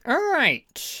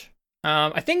right.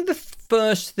 I think the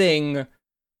first thing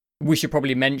we should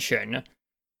probably mention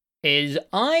is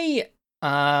I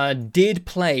did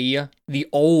play the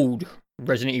old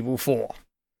Resident Evil 4.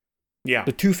 Yeah.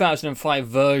 The 2005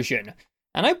 version.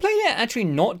 And I played it actually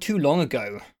not too long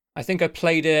ago. I think I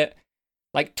played it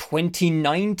like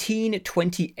 2019,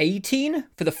 2018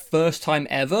 for the first time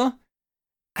ever.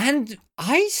 And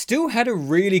I still had a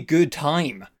really good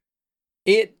time.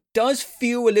 It does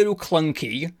feel a little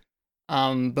clunky.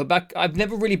 But I've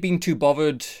never really been too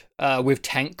bothered with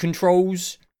tank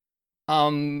controls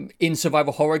in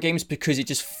survival horror games because it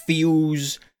just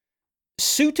feels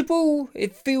suitable.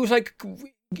 It feels like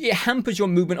it hampers your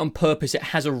movement on purpose. It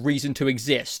has a reason to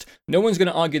exist. No one's going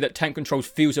to argue that tank controls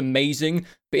feels amazing,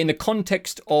 but in the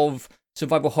context of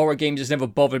survival horror games, it's never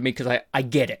bothered me because I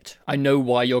get it. I know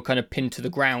why you're kind of pinned to the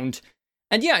ground.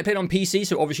 And yeah, I played on PC,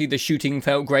 so obviously the shooting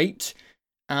felt great.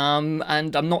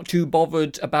 And I'm not too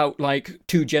bothered about like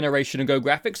 2 generation ago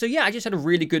graphics. So yeah, I just had a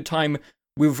really good time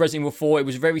with Resident Evil 4. It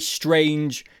was a very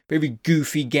strange, very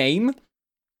goofy game.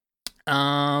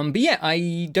 But yeah,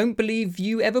 I don't believe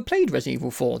you ever played Resident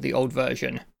Evil 4, the old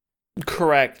version.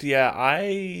 Correct. Yeah,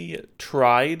 I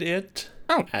tried it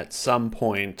at some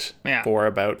point for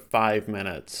about 5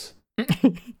 minutes.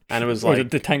 And it was like,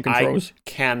 the tank controls? I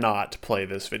cannot play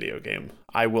this video game.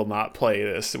 I will not play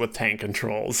this with tank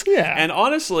controls. Yeah. And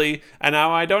honestly, and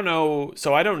now I don't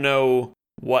know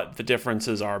what the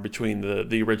differences are between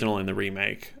the original and the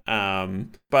remake.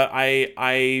 But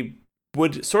I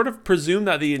would sort of presume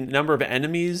that the number of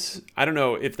enemies, I don't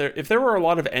know, if there were a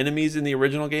lot of enemies in the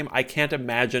original game, I can't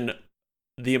imagine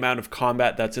the amount of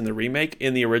combat that's in the remake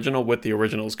in the original with the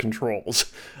original's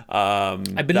controls. I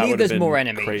believe there's more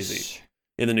enemies. Crazy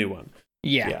in the new one.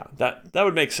 Yeah. That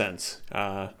would make sense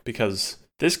because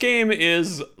this game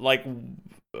is like,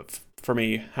 for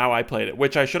me, how I played it,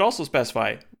 which I should also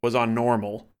specify was on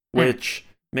normal, which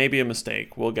may be a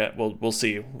mistake. We'll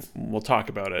see. We'll talk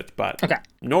about it. But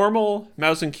normal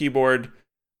mouse and keyboard.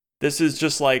 This is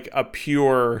just like a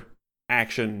pure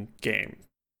action game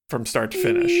from start to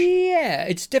finish. Yeah,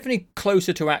 it's definitely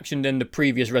closer to action than the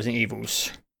previous Resident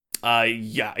Evils.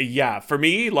 Yeah. For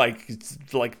me, like it's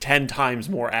like 10 times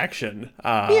more action.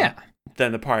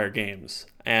 Than the prior games,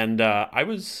 and I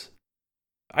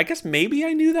guess maybe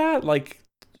I knew that, like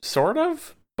sort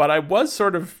of, but I was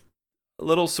sort of a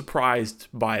little surprised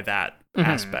by that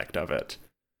aspect of it.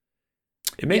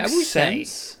 It makes sense.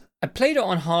 Say, I played it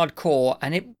on hardcore,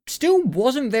 and it still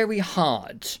wasn't very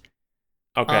hard.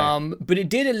 Okay. But it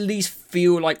did at least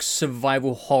feel like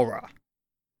survival horror.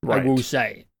 Right. I will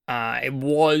say. It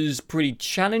was pretty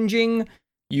challenging.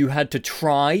 You had to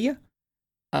try.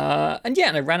 And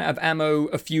I ran out of ammo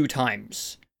a few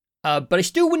times. But I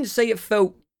still wouldn't say it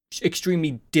felt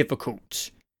extremely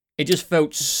difficult. It just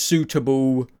felt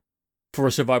suitable for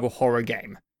a survival horror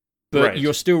game. But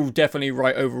you're still definitely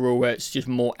right overall where it's just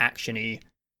more actiony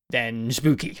than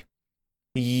spooky.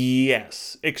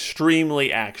 Yes,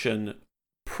 extremely action.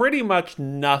 Pretty much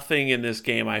nothing in this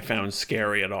game I found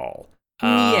scary at all.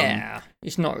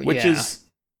 It's not. Which is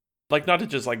like, not to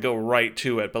just like go right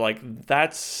to it, but like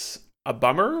that's a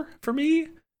bummer for me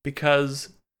because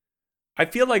I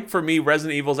feel like for me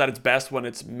Resident Evil's at its best when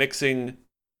it's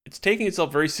taking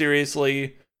itself very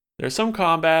seriously. There's some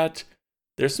combat,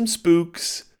 there's some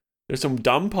spooks, there's some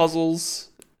dumb puzzles,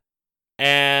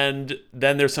 and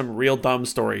then there's some real dumb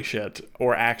story shit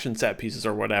or action set pieces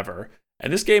or whatever.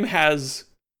 And this game has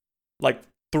like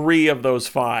 3 of those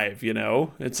 5, you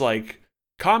know? It's like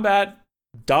combat,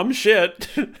 dumb shit,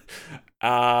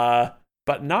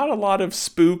 but not a lot of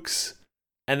spooks,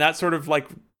 and that sort of like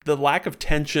the lack of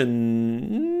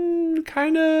tension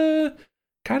kind of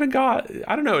got,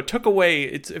 I don't know, it took away,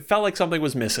 it felt like something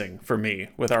was missing for me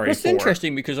with RE4. That's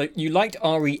interesting because like you liked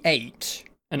RE8,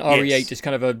 and RE8 is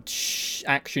kind of a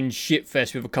action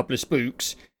shitfest with a couple of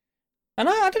spooks. And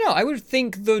I don't know, I would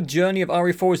think the journey of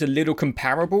RE4 is a little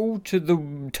comparable to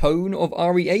the tone of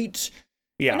RE8.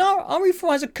 Yeah. And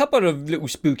RE4 has a couple of little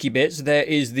spooky bits. There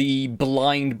is the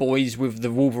blind boys with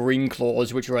the Wolverine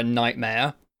claws, which are a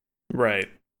nightmare. Right.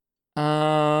 The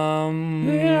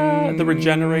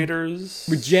regenerators.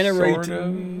 Sort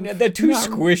of. They're too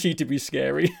squishy to be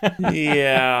scary.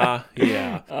 Yeah.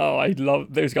 Oh, I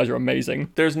love those guys are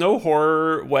amazing. There's no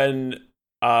horror when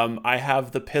I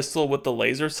have the pistol with the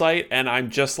laser sight and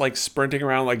I'm just like sprinting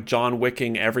around like John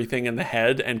Wicking everything in the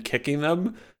head and kicking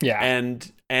them. Yeah.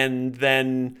 And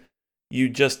then you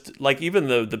just like even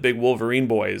the big Wolverine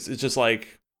boys, it's just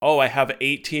like, oh, I have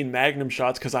 18 Magnum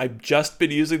shots because I've just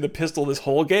been using the pistol this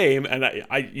whole game, and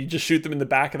you just shoot them in the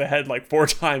back of the head like 4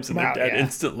 times and they're dead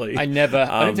instantly. I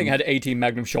don't think I had 18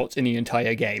 Magnum shots in the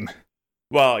entire game.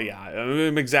 Well, yeah,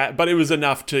 exact, but it was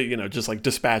enough to, just like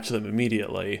dispatch them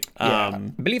immediately. Yeah. I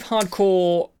believe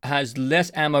hardcore has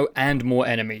less ammo and more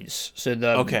enemies. So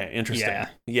okay, interesting.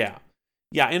 Yeah.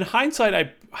 In hindsight,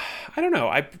 I don't know.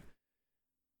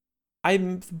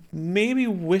 I maybe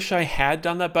wish I had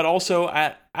done that, but also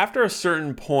after a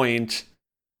certain point,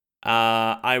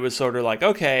 I was sort of like,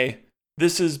 okay,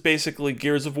 this is basically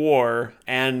Gears of War,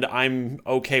 and I'm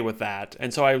okay with that.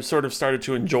 And so I sort of started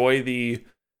to enjoy the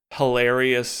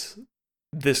hilarious,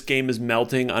 this game is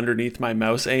melting underneath my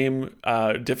mouse aim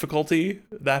difficulty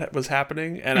that was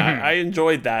happening, and I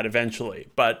enjoyed that eventually.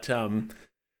 But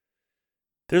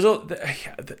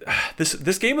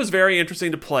this game was very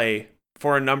interesting to play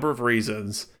for a number of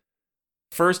reasons.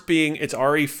 First being it's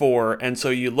RE4, and so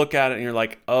you look at it and you're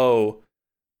like, oh,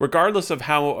 regardless of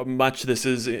how much this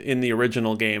is in the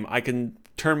original game, I can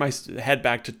turn my head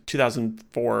back to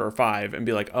 2004 or 5 and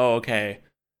be like, oh, okay.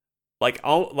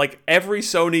 Like every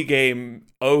Sony game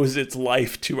owes its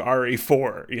life to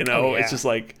RE4, Oh, yeah. It's just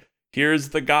like, here's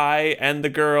the guy and the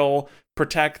girl,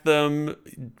 protect them,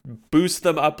 boost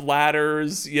them up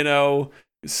ladders,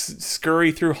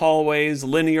 scurry through hallways,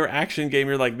 linear action game.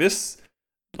 You're like, this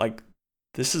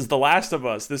is The Last of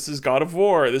Us. This is God of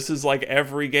War. This is like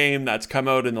every game that's come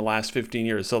out in the last 15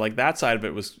 years. So like that side of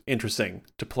it was interesting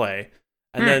to play.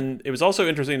 And then it was also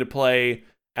interesting to play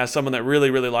as someone that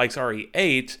really, really likes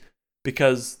RE8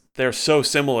 because they're so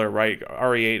similar, right?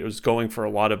 RE8 was going for a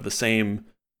lot of the same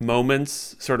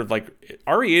moments, sort of like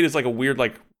RE8 is like a weird,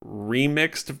 like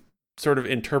remixed sort of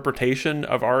interpretation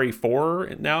of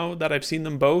RE4 now that I've seen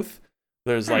them both.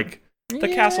 There's like the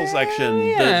castle section,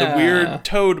 the weird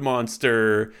toad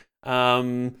monster,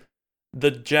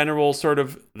 the general sort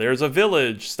of there's a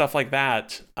village, stuff like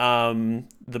that,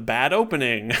 the bad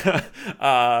opening,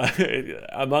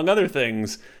 among other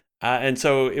things. And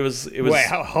so it was. Wait,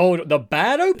 hold the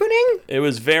bad opening? It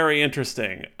was very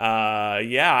interesting.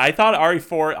 I thought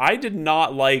RE4. I did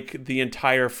not like the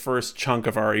entire first chunk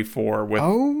of RE4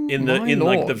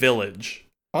 like the village.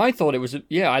 I thought it was.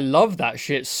 Yeah, I love that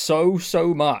shit so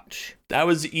much. That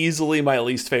was easily my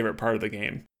least favorite part of the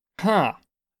game. Huh.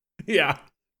 Yeah.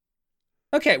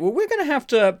 Okay. Well, we're gonna have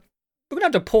to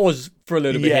pause for a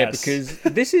little bit here because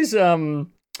this is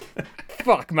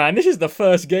fuck, man, this is the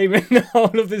first game in the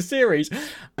whole of the series.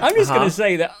 I'm just going to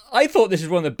say that I thought this is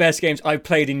one of the best games I've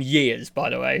played in years,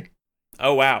 by the way.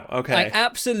 Oh, wow. Okay. I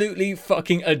absolutely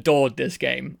fucking adored this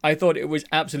game. I thought it was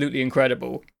absolutely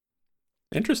incredible.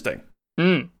 Interesting.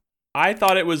 I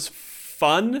thought it was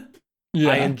fun. Yeah.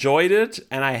 I enjoyed it,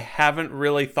 and I haven't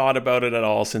really thought about it at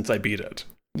all since I beat it.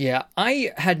 Yeah,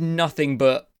 I had nothing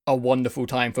but a wonderful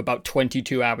time for about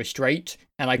 22 hours straight,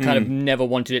 and I kind of never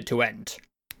wanted it to end.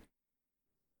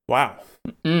 Wow.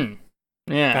 Yeah.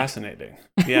 Fascinating.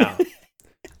 Yeah.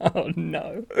 Oh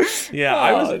no. Yeah,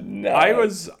 I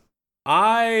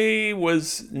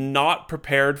was not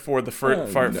prepared for the for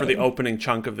the opening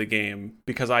chunk of the game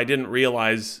because I didn't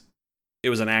realize it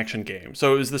was an action game.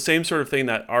 So it was the same sort of thing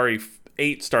that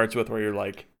RE8 starts with, where you're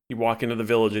like, you walk into the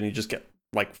village and you just get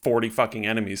like 40 fucking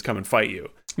enemies come and fight you.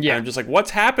 Yeah. And I'm just like,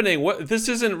 what's happening? This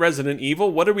isn't Resident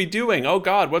Evil. What are we doing? Oh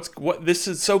God, this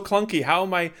is so clunky. How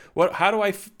do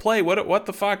I play? What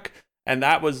the fuck? And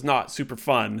that was not super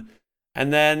fun.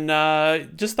 And then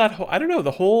just that whole, I don't know,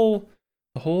 the whole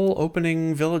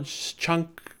opening village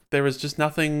chunk, there was just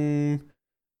nothing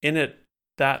in it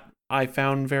that I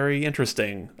found very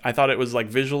interesting. I thought it was like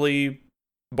visually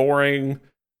boring.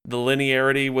 The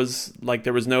linearity was like,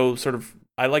 there was no sort of,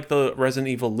 I like the Resident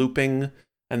Evil looping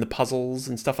and the puzzles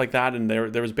and stuff like that, and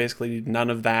there was basically none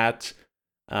of that.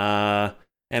 And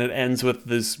it ends with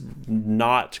this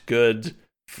not good,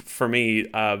 for me,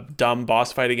 dumb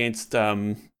boss fight against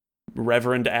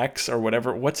Reverend X or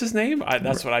whatever. What's his name?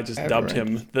 That's what I just dubbed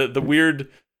him. The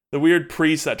weird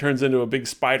priest that turns into a big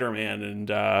Spider-Man and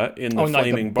in the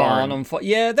flaming barn.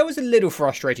 Yeah, that was a little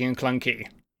frustrating and clunky.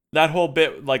 That whole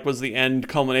bit like was the end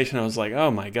culmination. I was like, oh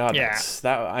my God, yeah.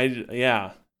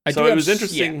 So it was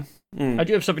interesting. Yeah. I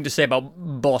do have something to say about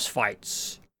boss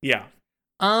fights. Yeah.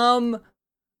 I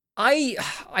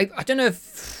don't know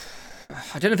if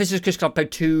this is because I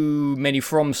played too many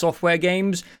From Software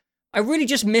games. I really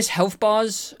just miss health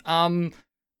bars.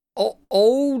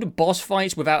 Old boss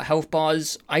fights without health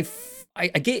bars, I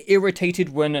get irritated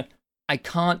when I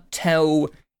can't tell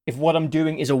if what I'm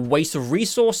doing is a waste of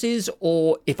resources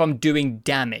or if I'm doing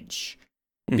damage.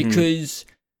 Because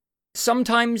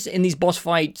sometimes in these boss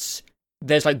fights,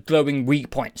 there's like glowing weak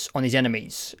points on these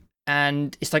enemies.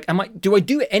 And it's like, do I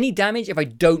do any damage if I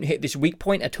don't hit this weak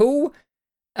point at all?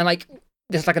 And like,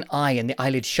 there's like an eye and the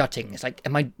eyelid shutting. It's like,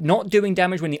 am I not doing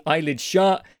damage when the eyelid's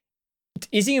shut?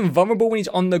 is he invulnerable when he's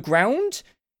on the ground?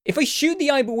 If I shoot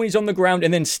the eyeball when he's on the ground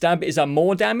and then stab it, is that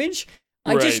more damage?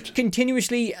 I just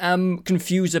continuously am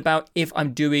confused about if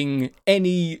I'm doing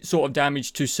any sort of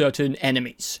damage to certain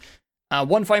enemies.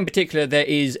 One fight in particular, there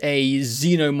is a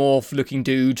xenomorph-looking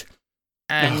dude,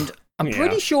 and I'm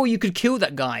pretty sure you could kill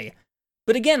that guy.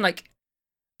 But again, like,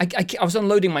 I was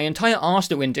unloading my entire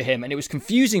arsenal into him, and it was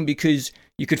confusing because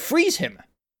you could freeze him.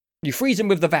 You freeze him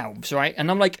with the valves, right? And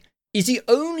I'm like, is he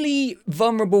only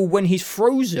vulnerable when he's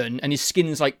frozen and his skin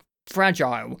is, like,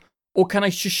 fragile? Or can I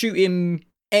just shoot him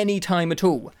any time at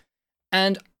all?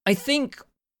 And I think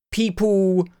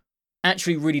people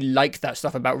actually really like that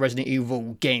stuff about Resident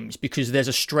Evil games because there's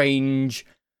a strange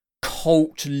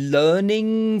cult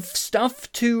learning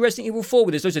stuff to Resident Evil 4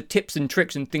 where there's loads of tips and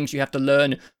tricks and things you have to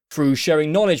learn through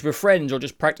sharing knowledge with friends or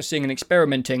just practicing and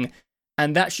experimenting.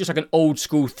 And that's just like an old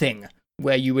school thing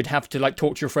where you would have to like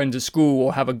talk to your friends at school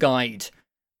or have a guide.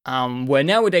 Where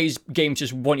nowadays games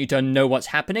just want you to know what's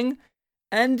happening.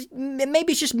 And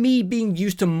maybe it's just me being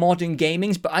used to modern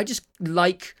gamings, but I just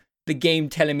like the game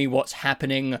telling me what's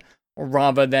happening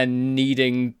rather than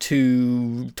needing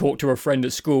to talk to a friend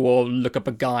at school or look up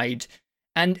a guide.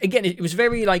 And again, it was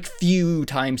very like few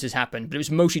times this happened, but it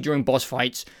was mostly during boss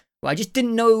fights where I just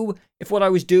didn't know if what I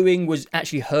was doing was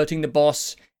actually hurting the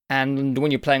boss. And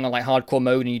when you're playing on like hardcore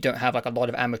mode and you don't have like a lot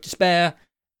of ammo to spare,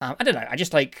 I don't know. I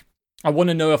just like, I want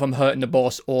to know if I'm hurting the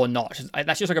boss or not.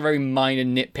 That's just like a very minor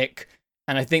nitpick.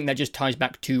 And I think that just ties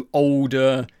back to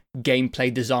older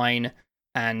gameplay design.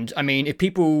 And I mean, if they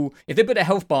put a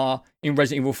health bar in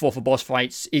Resident Evil 4 for boss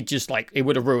fights, it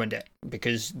would have ruined it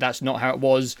because that's not how it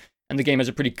was. And the game has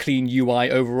a pretty clean UI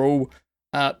overall.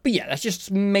 But yeah, that's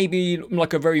just maybe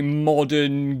like a very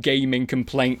modern gaming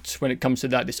complaint when it comes to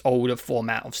this older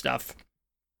format of stuff.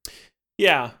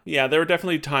 Yeah, there were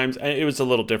definitely times, it was a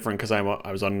little different because I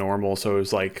was on normal, so it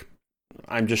was like,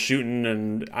 I'm just shooting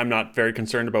and I'm not very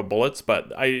concerned about bullets, but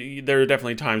there are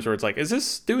definitely times where it's like, is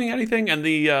this doing anything? And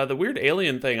the weird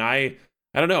alien thing, I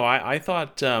don't know, I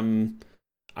thought,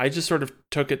 I just sort of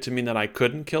took it to mean that I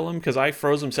couldn't kill him because I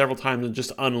froze him several times and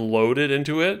just unloaded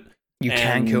into it. You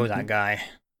can kill that guy.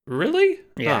 Really?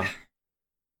 Yeah.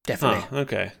 Definitely.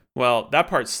 Okay. Well, that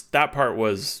part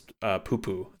was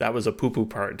poo-poo. That was a poo-poo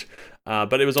part.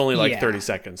 But it was only like 30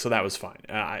 seconds, so that was fine.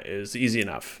 It was easy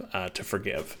enough to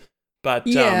forgive. But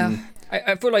yeah,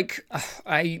 I feel like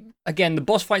the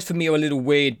boss fights for me are a little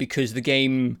weird because the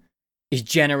game is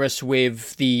generous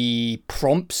with the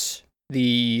prompts.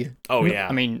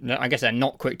 I mean, I guess they're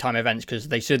not quick time events because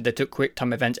they said they took quick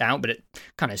time events out, but it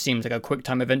kind of seems like a quick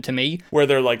time event to me. Where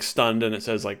they're like stunned and it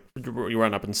says like you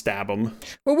run up and stab them.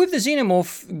 Well, with the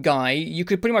xenomorph guy, you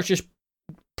could pretty much just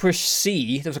push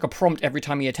C. There was like a prompt every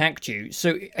time he attacked you,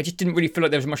 so I just didn't really feel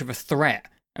like there was much of a threat,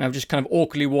 and I was just kind of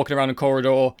awkwardly walking around a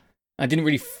corridor. I didn't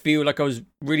really feel like I was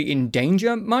really in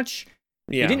danger much.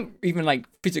 Yeah. He didn't even like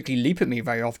physically leap at me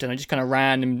very often. I just kind of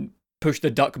ran and pushed the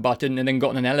duck button and then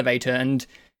got in an elevator. And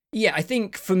yeah, I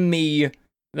think for me,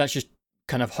 that's just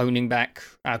kind of calling back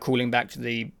to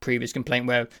the previous complaint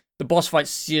where the boss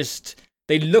fights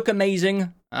they look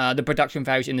amazing. The production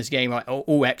values in this game are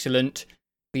all excellent.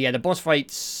 But yeah, the boss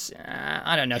fights,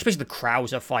 I don't know, especially the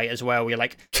Krauser fight as well, where you're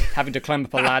like having to climb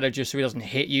up a ladder just so he doesn't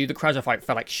hit you. The Krauser fight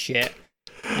felt like shit.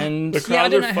 And I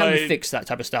don't know how to fix that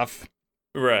type of stuff.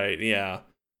 Right, yeah.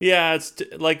 Yeah, it's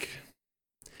like,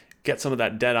 get some of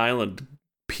that Dead Island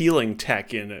peeling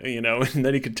tech in it, and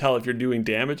then you could tell if you're doing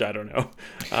damage, I don't know,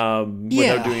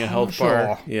 without doing a health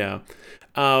bar. Yeah.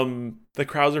 The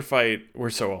Krauser fight, we're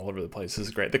so all over the place, this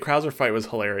is great. The Krauser fight was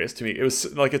hilarious to me. It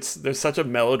was like, there's such a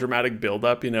melodramatic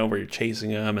buildup, where you're chasing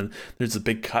him, and there's a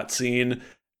big cutscene.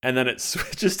 And then it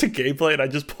switches to gameplay, and I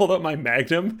just pulled out my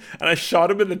Magnum, and I shot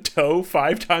him in the toe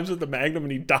 5 times with the Magnum,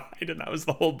 and he died, and that was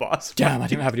the whole boss fight. Damn, I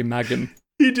didn't have any Magnum.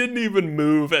 He didn't even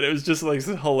move, and it was just like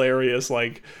this hilarious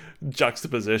like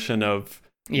juxtaposition of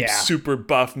super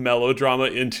buff melodrama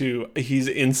into he's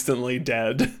instantly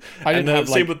dead. I didn't have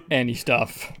like any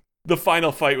stuff. The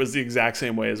final fight was the exact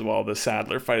same way as well. The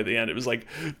Sadler fight at the end, it was like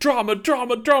drama,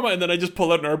 and then I just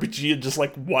pulled out an RPG and just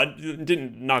like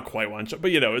not quite one shot, but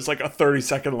it was like a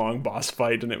 30-second long boss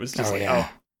fight, and it was just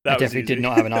I definitely did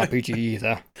not have an RPG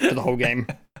either for the whole game.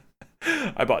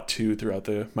 I bought 2 throughout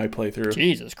my playthrough.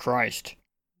 Jesus Christ.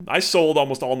 I sold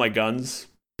almost all my guns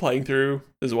playing through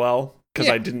as well because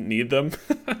I didn't need them.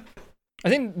 I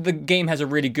think the game has a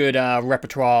really good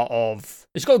repertoire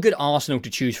it's got a good arsenal to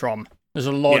choose from. There's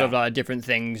a lot of different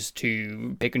things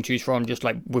to pick and choose from, just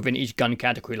like within each gun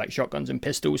category, like shotguns and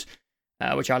pistols,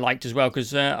 which I liked as well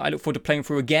because I look forward to playing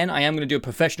through again. I am going to do a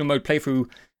professional mode playthrough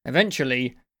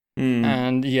eventually,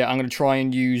 and I'm going to try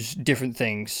and use different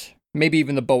things. Maybe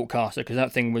even the bolt caster, because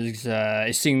that thing was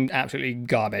it seemed absolutely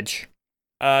garbage.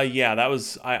 Yeah, that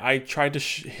was I tried to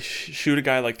shoot a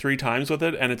guy like 3 times with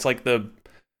it, and it's like the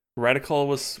reticle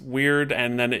was weird,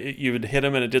 and then you would hit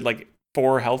him, and it did like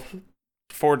 4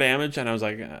 damage, and I was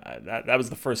like, that was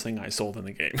the first thing I sold in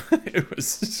the game. It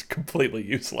was just completely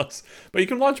useless. But you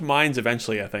can launch mines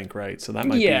eventually, I think, right? So that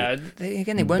might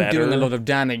they weren't doing a lot of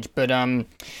damage, but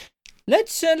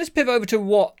let's pivot over to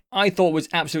what I thought was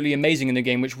absolutely amazing in the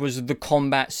game, which was the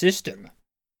combat system.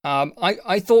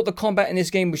 I thought the combat in this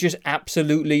game was just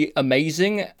absolutely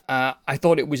amazing. I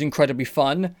thought it was incredibly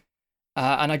fun.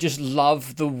 And I just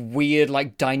love the weird,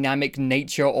 like, dynamic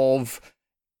nature of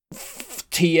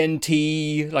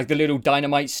TNT, like the little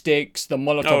dynamite sticks, the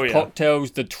Molotov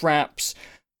cocktails, the traps,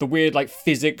 the weird, like,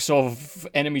 physics of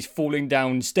enemies falling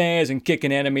downstairs and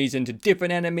kicking enemies into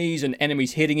different enemies and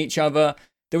enemies hitting each other.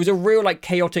 There was a real, like,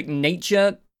 chaotic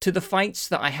nature to the fights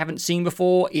that I haven't seen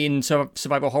before in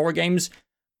survival horror games.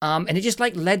 And it just,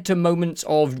 like, led to moments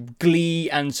of glee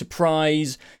and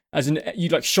surprise as you,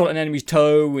 like, shot an enemy's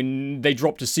toe and they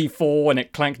dropped a C4 and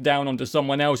it clanked down onto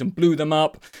someone else and blew them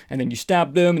up, and then you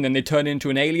stabbed them and then they turned into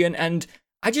an alien. And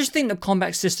I just think the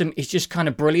combat system is just kind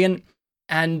of brilliant.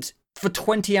 And for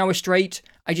 20 hours straight,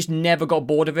 I just never got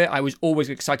bored of it. I was always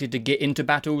excited to get into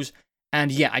battles.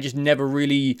 And yeah, I just never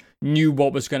really knew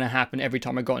what was going to happen every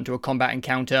time I got into a combat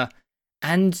encounter.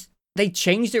 And they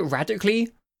changed it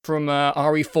radically from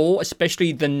RE4,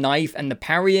 especially the knife and the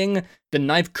parrying. The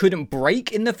knife couldn't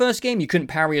break in the first game. You couldn't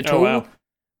parry at all.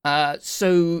 Wow.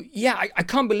 So, yeah, I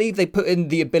can't believe they put in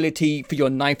the ability for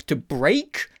your knife to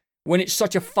break when it's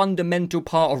such a fundamental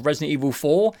part of Resident Evil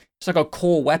 4. It's like a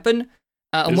core weapon.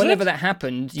 And whenever that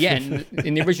happened, yeah,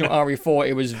 in the original RE4,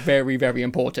 it was very, very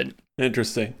important.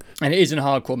 Interesting. And it is in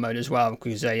hardcore mode as well,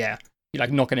 because, yeah, you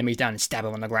like knock enemies down and stab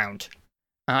them on the ground.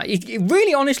 It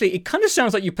really, honestly, it kind of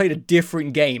sounds like you played a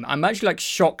different game. I'm actually, like,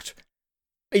 shocked.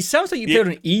 It sounds like you played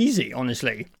on easy,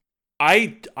 honestly.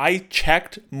 I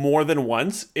checked more than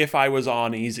once if I was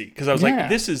on easy, because I was like,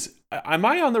 am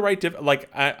I on the right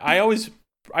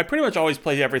I pretty much always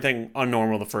play everything on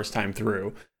normal the first time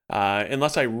through,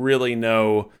 unless I really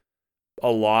know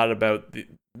a lot about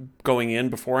going in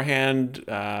beforehand.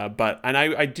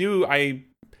 I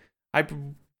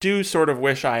do sort of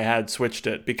wish I had switched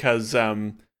it, because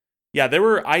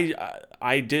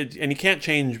I did, and you can't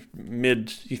change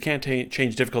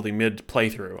change difficulty mid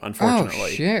playthrough, unfortunately. Oh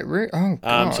shit! Oh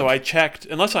god. So I checked,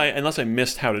 unless I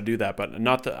missed how to do that, but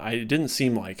not that it didn't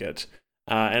seem like it.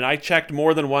 And I checked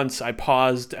more than once. I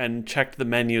paused and checked the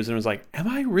menus and was like, "Am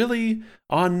I really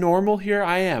on normal here?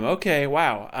 I am. Okay,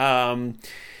 wow."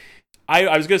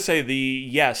 I was gonna say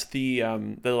the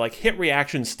like hit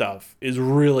reaction stuff is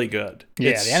really good. Yeah,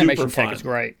 it's the animation super fun. tech is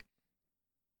great.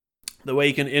 The way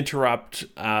you can interrupt,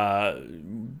 by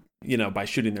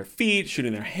shooting their feet,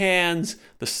 shooting their hands,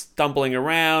 the stumbling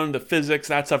around, the physics,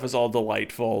 that stuff is all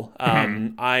delightful.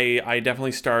 I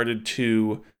definitely started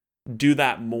to do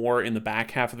that more in the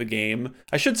back half of the game.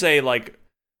 I should say, like,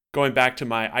 going back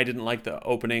to I didn't like the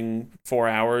opening 4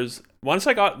 hours. Once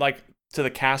I got, like, to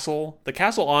the castle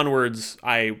onwards,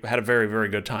 I had a very, very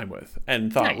good time with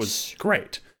and thought it was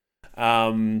great.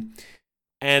 And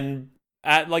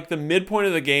at, like, the midpoint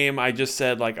of the game, I just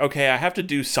said, like, okay, I have to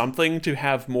do something to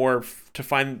have more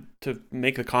to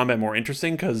make the combat more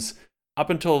interesting, because up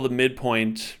until the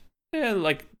midpoint,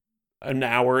 like an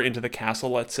hour into the castle,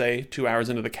 let's say 2 hours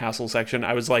into the castle section,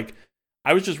 I was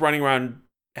just running around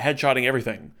headshotting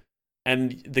everything,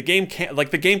 and the game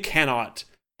cannot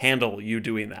handle you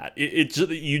doing that.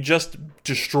 You just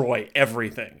destroy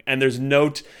everything, and there's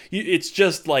it's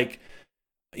just like,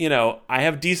 I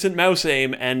have decent mouse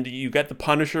aim, and you get the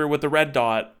Punisher with the red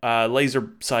dot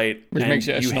laser sight, which makes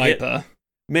it a sniper.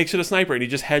 Makes it a sniper, and you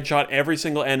just headshot every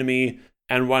single enemy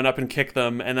and run up and kick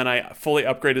them. And then I fully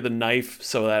upgraded the knife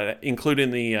so that,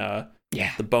 including the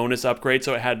bonus upgrade,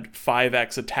 so it had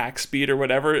 5x attack speed or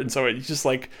whatever. And so it just,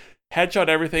 like, headshot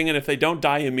everything, and if they don't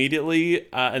die immediately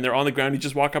and they're on the ground, you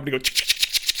just walk up and go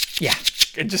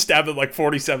and just stab them like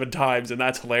 47 times, and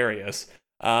that's hilarious.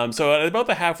 So at about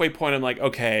the halfway point, I'm like,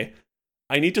 okay,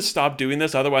 I need to stop doing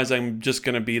this, otherwise I'm just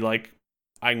going to be like,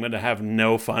 I'm going to have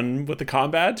no fun with the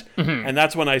combat. And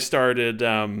that's when I started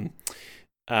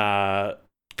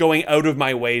going out of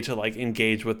my way to, like,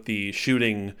 engage with the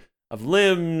shooting of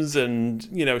limbs and,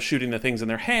 shooting the things in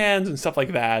their hands and stuff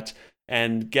like that,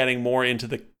 and getting more into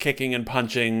the kicking and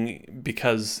punching,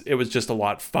 because it was just a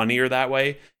lot funnier that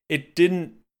way. It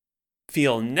didn't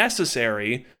feel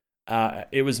necessary.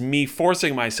 It was me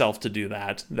forcing myself to do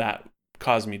that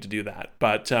caused me to do that.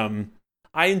 But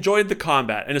I enjoyed the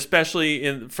combat, and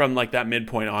especially from, like, that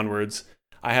midpoint onwards,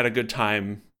 I had a good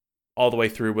time all the way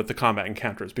through with the combat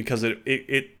encounters because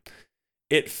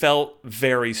it felt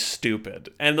very stupid.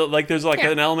 And like there's like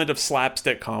an element of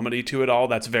slapstick comedy to it all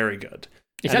that's very good.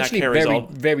 It's and actually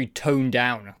very toned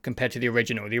down compared to the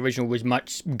original. The original was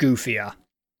much goofier.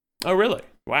 Oh, really?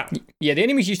 Wow. Yeah, the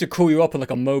enemies used to call you up on like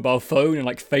a mobile phone and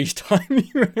like FaceTime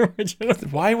you in the original.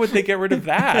 Why would they get rid of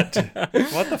that?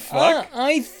 What the fuck?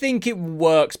 I think it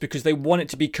works because they want it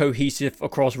to be cohesive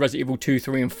across Resident Evil 2,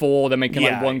 3, and 4. They're making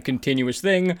like one continuous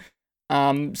thing.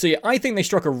 So yeah, I think they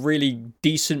struck a really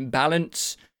decent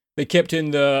balance. They kept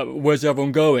in the "Where's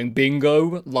everyone going?"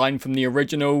 bingo line from the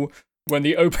original when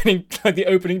the opening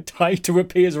title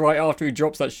appears right after he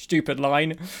drops that stupid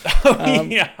line,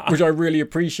 which I really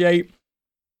appreciate.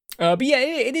 But yeah,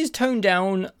 it is toned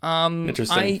down.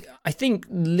 Interesting. I think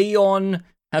Leon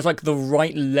has like the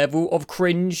right level of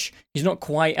cringe. He's not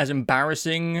quite as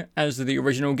embarrassing as the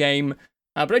original game,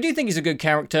 but I do think he's a good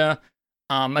character.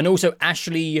 And also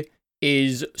Ashley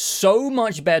is so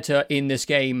much better in this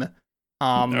game.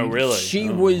 Oh, really? She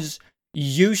was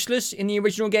useless in the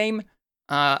original game,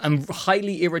 and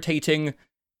highly irritating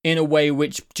in a way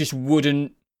which just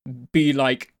wouldn't be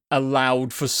like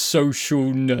allowed for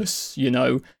socialness, you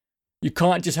know? You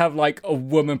can't just have like a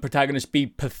woman protagonist be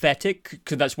pathetic,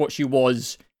 because that's what she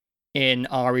was in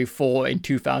RE4 in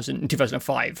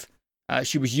 2005.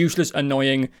 She was useless,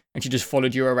 annoying, and she just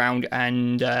followed you around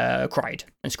and cried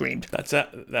and screamed.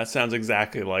 That sounds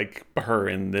exactly like her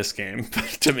in this game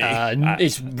to me.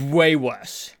 It's way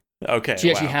worse. Okay, she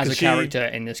actually has a character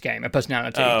in this game, a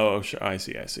personality. Oh, sure. I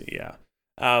see. Yeah.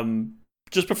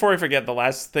 Just before I forget, the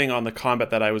last thing on the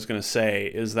combat that I was going to say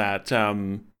is that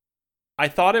I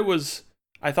thought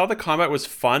the combat was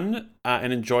fun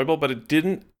and enjoyable, but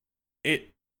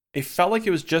it felt like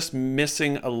it was just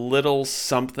missing a little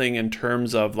something in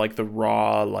terms of like the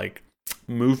raw like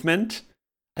movement.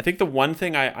 I think the one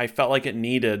thing I felt like it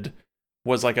needed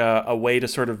was like a way to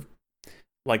sort of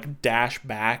like dash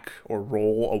back or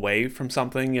roll away from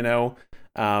something, you know.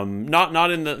 Not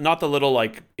the little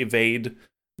like evade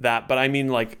that, but I mean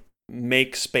like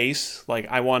make space. Like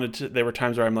there were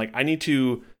times where I'm like, I need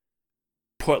to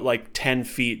put like 10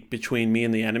 feet between me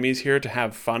and the enemies here to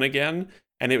have fun again.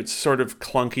 And it's sort of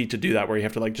clunky to do that, where you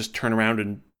have to like just turn around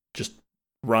and just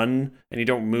run, and you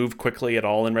don't move quickly at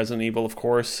all in Resident Evil, of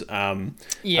course.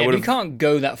 You can't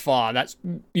go that far.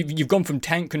 You've gone from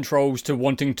tank controls to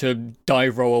wanting to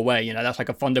dive roll away. You know, that's like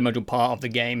a fundamental part of the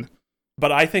game.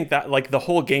 But I think that like the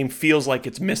whole game feels like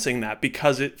it's missing that,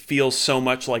 because it feels so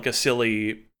much like a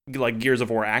silly like Gears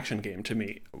of War action game to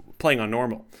me, playing on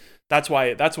normal. That's what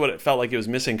it felt like it was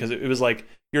missing, because it was like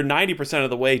you're 90%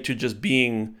 of the way to just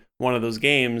being one of those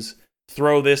games.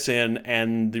 Throw this in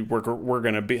and we're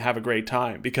gonna have a great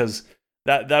time, because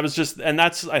that was just, and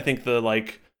that's I think the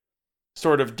like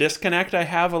sort of disconnect I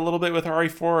have a little bit with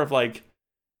RE4 of like,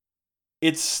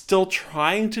 it's still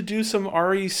trying to do some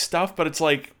RE stuff, but it's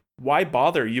like, why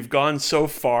bother? You've gone so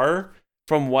far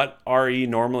from what RE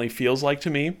normally feels like to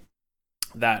me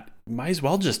that might as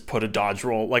well just put a dodge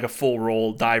roll, like a full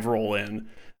roll, dive roll in.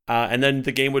 And then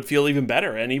the game would feel even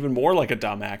better and even more like a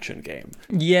dumb action game.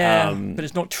 Yeah, but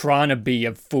it's not trying to be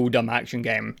a full dumb action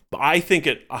game. I think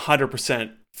it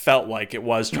 100% felt like it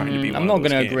was trying to be one I'm not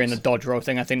going to agree on the dodge roll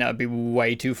thing. I think that would be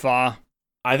way too far.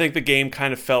 I think the game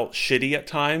kind of felt shitty at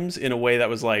times in a way that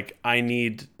was like, I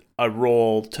need a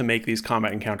roll to make these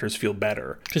combat encounters feel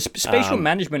better. Because spatial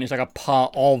management is like a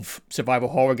part of survival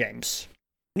horror games.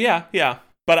 Yeah.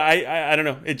 But I don't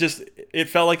know. It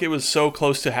felt like it was so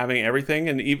close to having everything,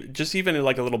 and even in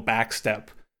like a little back step.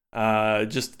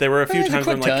 There were a few times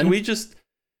where I'm like, can we just?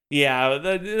 Yeah,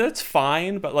 that's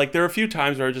fine. But like, there were a few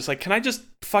times where I was just like, can I just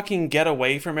fucking get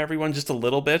away from everyone just a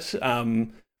little bit?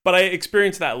 But I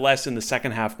experienced that less in the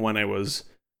second half when I was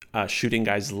shooting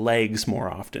guys' legs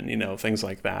more often. You know, things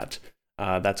like that.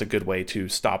 That's a good way to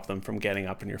stop them from getting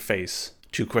up in your face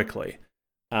too quickly.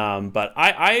 But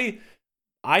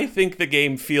I think the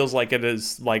game feels like it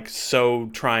is like so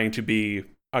trying to be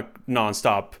a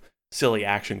nonstop silly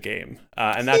action game,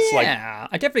 and that's I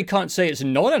definitely can't say it's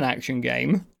not an action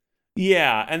game.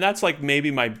 Yeah, and that's like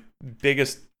maybe my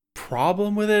biggest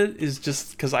problem with it, is just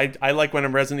because I like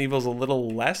when Resident Evil's a little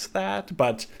less that,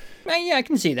 but yeah, I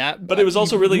can see that. But it was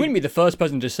also really, you wouldn't be the first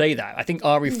person to say that. I think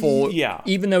RE4,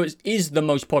 even though it is the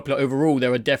most popular overall,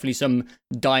 there are definitely some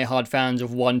diehard fans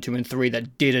of 1, 2, and 3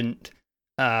 that didn't.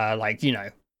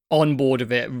 On board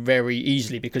of it very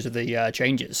easily because of the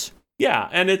changes. Yeah,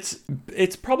 and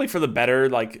it's probably for the better.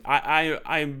 Like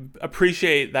I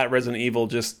appreciate that Resident Evil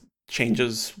just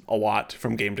changes a lot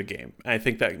from game to game. I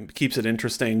think that keeps it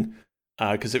interesting,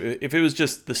 because if it was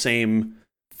just the same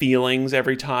feelings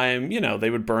every time, you know, they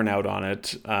would burn out on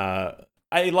it.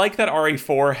 I like that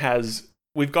RE4 has.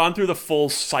 We've gone through the full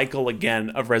cycle again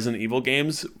of Resident Evil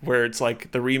games, where it's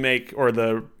like the remake or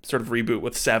the sort of reboot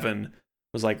with 7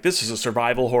 was like, this is a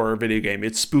survival horror video game.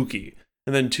 It's spooky.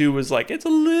 And then 2 was like, it's a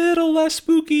little less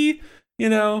spooky,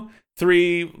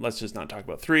 3, let's just not talk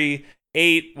about 3.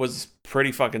 8 was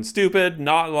pretty fucking stupid.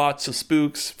 Not lots of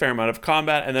spooks, fair amount of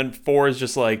combat. And then 4 is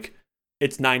just like,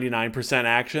 it's 99%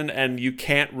 action. And you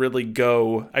can't really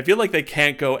go, I feel like they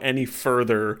can't go any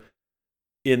further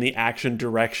in the action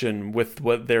direction with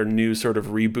what their new sort of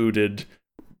rebooted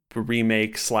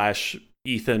remake /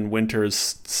 Ethan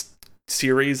Winters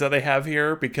series that they have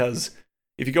here, because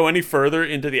if you go any further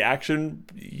into the action,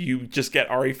 you just get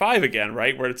RE5 again,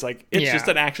 right? Where it's like, it's just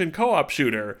an action co-op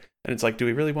shooter. And it's like, do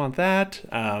we really want that?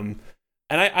 And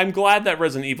I'm glad that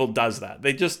Resident Evil does that.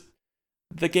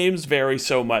 The games vary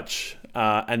so much,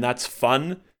 and that's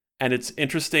fun. And it's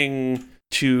interesting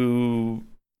to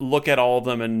look at all of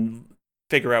them and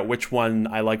figure out which one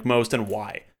I like most and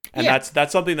why. And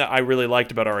that's something that I really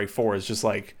liked about RE4 is just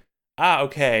like,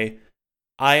 okay,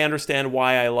 I understand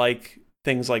why I like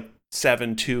things like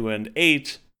 7, 2, and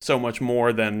 8 so much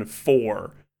more than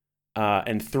 4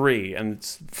 and 3, and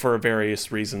it's for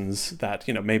various reasons that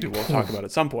maybe we'll talk about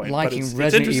at some point. Liking but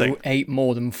Resident Evil 8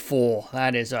 more than 4,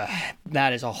 that is a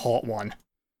hot one.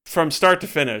 From start to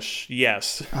finish,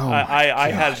 yes.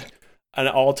 I had an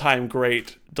all-time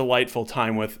great, delightful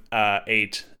time with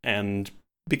 8, and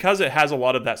because it has a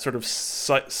lot of that sort of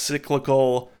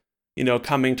cyclical,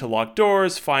 coming to locked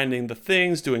doors, finding the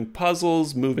things, doing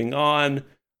puzzles, moving on.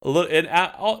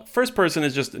 First person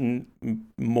is just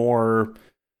more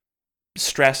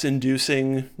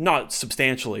stress-inducing, not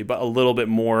substantially, but a little bit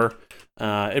more.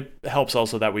 It helps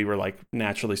also that we were like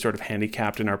naturally sort of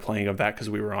handicapped in our playing of that because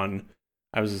we were on.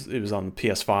 It was on the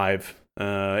PS5.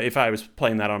 If I was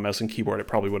playing that on mouse and keyboard, it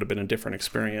probably would have been a different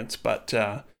experience. But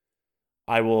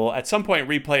I will at some point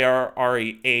replay our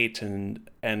RE8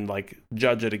 and like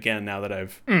judge it again now that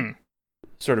I've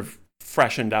sort of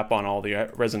freshened up on all the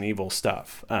Resident Evil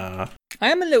stuff. I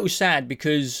am a little sad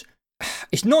because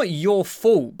it's not your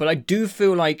fault, but I do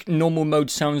feel like normal mode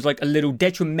sounds like a little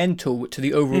detrimental to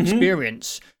the overall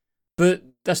experience. But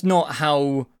that's not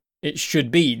how it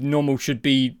should be. Normal should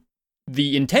be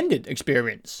the intended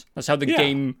experience. That's how the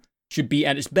game should be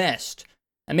at its best.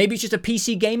 And maybe it's just a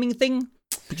PC gaming thing,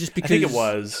 but just because I think it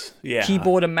was,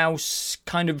 keyboard and mouse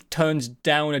kind of turns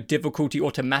down a difficulty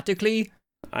automatically.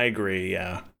 I agree,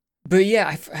 yeah. But yeah,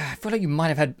 I feel like you might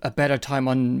have had a better time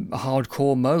on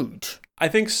hardcore mode. I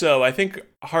think so. I think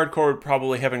hardcore would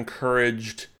probably have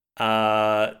encouraged,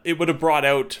 it would have brought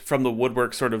out from the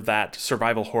woodwork sort of that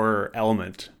survival horror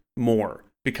element more,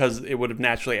 because it would have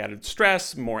naturally added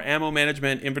stress, more ammo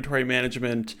management, inventory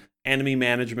management, enemy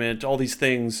management. All these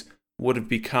things would have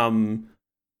become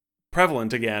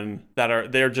prevalent again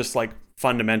they're just like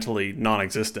fundamentally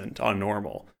non-existent on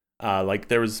normal.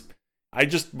 I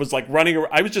just was like running.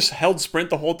 I was just held sprint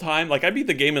the whole time. Like I beat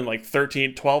the game in like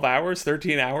 13 hours.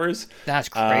 That's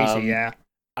crazy, yeah.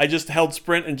 I just held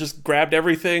sprint and just grabbed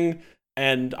everything.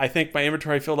 And I think my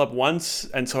inventory filled up once.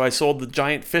 And so I sold the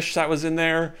giant fish that was in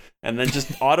there and then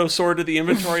just auto sorted the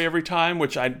inventory every time,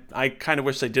 which I kind of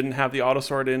wish they didn't have the auto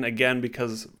sort in again,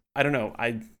 because I don't know.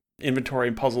 Inventory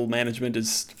and puzzle management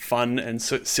is fun and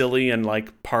silly and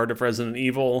like part of Resident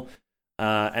Evil.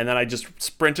 And then I just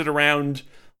sprinted around.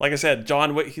 Like I said,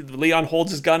 Leon holds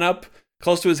his gun up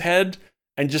close to his head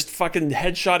and just fucking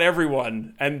headshot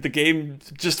everyone. And the game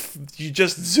you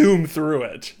just zoom through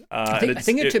it. I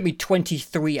think it took me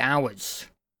 23 hours.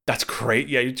 That's great.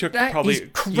 Yeah, you took that probably. Is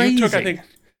crazy. You took, I think.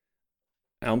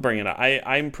 I'll bring it up.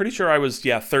 I'm pretty sure I was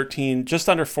 13, just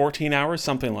under 14 hours,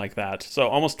 something like that. So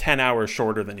almost 10 hours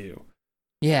shorter than you.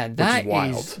 Yeah, that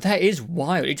is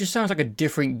wild. It just sounds like a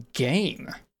different game.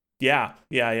 Yeah.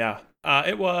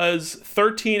 It was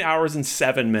 13 hours and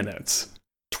 7 minutes.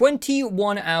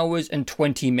 21 hours and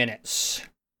 20 minutes.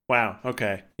 Wow,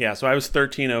 okay. Yeah, so I was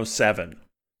 13:07.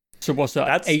 So what's that,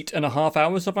 that's 8.5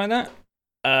 hours, something like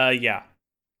that? Yeah.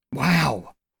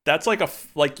 Wow. That's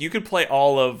like you could play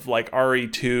all of like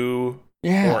RE2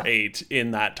 or 8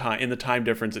 in that time, in the time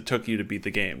difference it took you to beat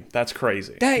the game. That's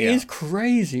crazy. That is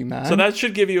crazy, man. So that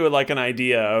should give you like an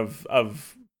idea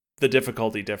of the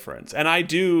difficulty difference. And I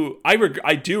do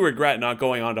regret not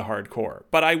going on to hardcore,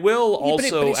 but I will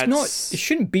also. But it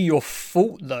shouldn't be your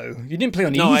fault though. You didn't play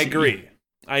on easy. No, I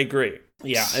agree.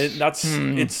 Yeah,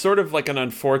 it's sort of like an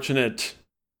unfortunate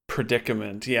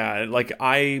predicament. Yeah, like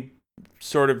I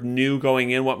sort of knew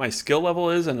going in what my skill level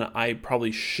is, and I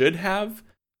probably should have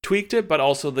tweaked it, but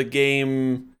also the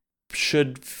game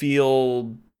should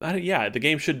feel. The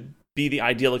game should be the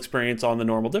ideal experience on the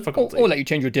normal difficulty. Or let you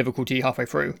change your difficulty halfway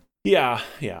through. Yeah,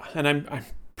 yeah, and I'm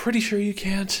pretty sure you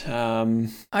can't.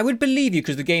 I would believe you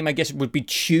because the game, I guess, would be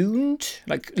tuned,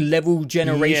 like level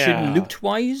generation Yeah. loot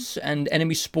wise, and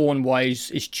enemy spawn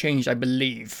wise is changed, I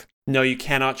believe. No, you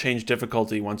cannot change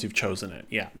difficulty once you've chosen it.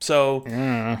 Yeah. So,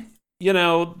 Yeah.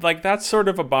 like that's sort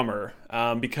of a bummer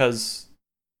because,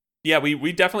 yeah,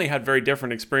 we definitely had very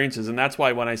different experiences. And that's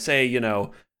why when I say,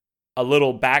 a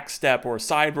little backstep or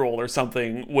side roll or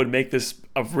something would make this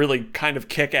a really kind of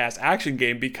kick-ass action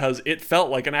game because it felt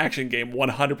like an action game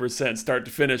 100% start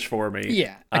to finish for me.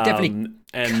 Yeah, I definitely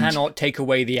cannot take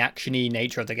away the actiony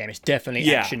nature of the game. It's definitely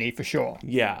actiony for sure.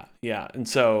 Yeah, yeah. And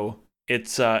so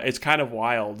it's kind of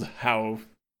wild how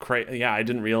yeah, I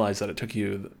didn't realize that it took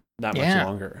you that much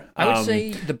longer. I would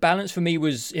say the balance for me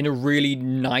was in a really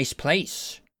nice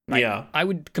place. Yeah. I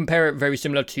would compare it very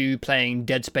similar to playing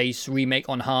Dead Space Remake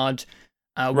on hard,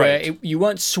 where you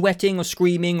weren't sweating or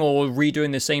screaming or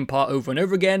redoing the same part over and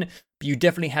over again, but you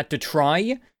definitely had to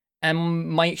try. And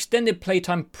my extended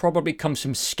playtime probably comes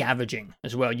from scavenging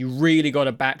as well. You really got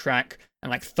to backtrack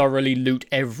and thoroughly loot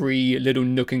every little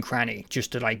nook and cranny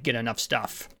just to get enough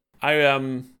stuff.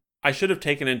 I should have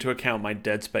taken into account my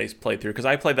Dead Space playthrough because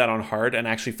I played that on hard and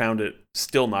actually found it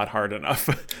still not hard enough.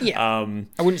 Yeah.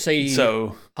 I wouldn't say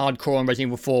hardcore on Resident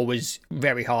Evil 4 was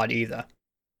very hard either.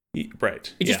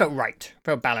 Right. It just felt right.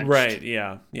 Felt balanced. Right,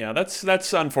 yeah. Yeah,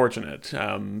 that's unfortunate.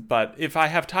 But if I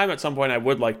have time at some point, I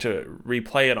would like to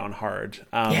replay it on hard.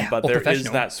 But there is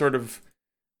that sort of...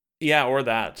 Yeah, or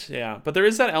that, yeah. But there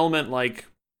is that element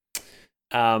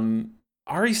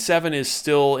RE7 is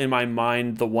still, in my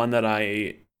mind, the one that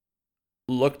I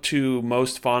look to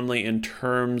most fondly in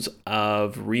terms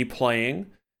of replaying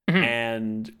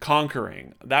and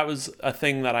conquering. That was a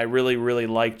thing that I really, really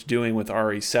liked doing with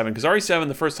RE7. Because RE7,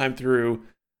 the first time through,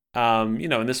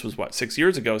 and this was,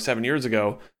 7 years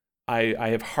ago, I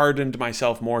have hardened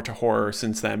myself more to horror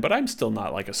since then, but I'm still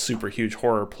not a super huge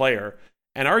horror player.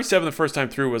 And RE7 the first time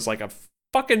through was a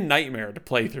fucking nightmare to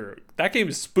play through. That game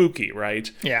is spooky, right?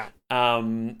 Yeah.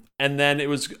 And then it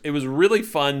was really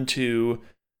fun to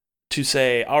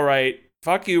say, all right,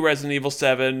 fuck you, Resident Evil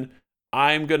 7.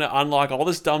 I'm going to unlock all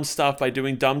this dumb stuff by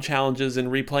doing dumb challenges and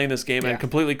replaying this game and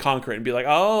completely conquer it and be like,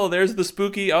 oh, there's the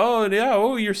spooky, oh, yeah,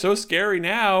 oh, you're so scary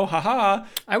now, haha.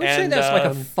 I would say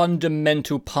that's a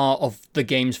fundamental part of the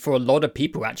games for a lot of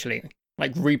people, actually.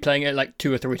 Replaying it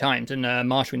 2 or 3 times and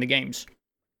mastering the games.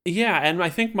 Yeah, and I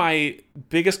think my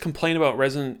biggest complaint about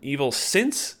Resident Evil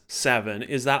since 7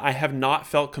 is that I have not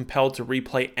felt compelled to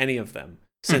replay any of them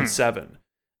since 7.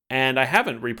 And I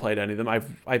haven't replayed any of them.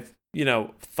 I've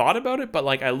thought about it, but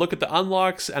I look at the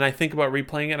unlocks and I think about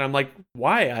replaying it and I'm like,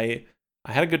 why?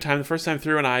 I had a good time the first time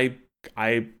through and I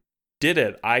did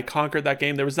it. I conquered that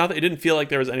game. There was nothing, it didn't feel like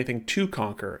there was anything to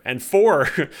conquer. And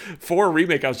 4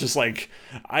 remake, I was just I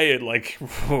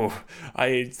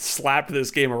slapped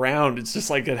this game around. It's just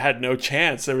it had no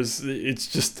chance. There was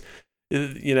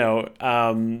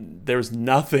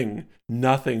nothing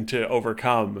to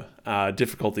overcome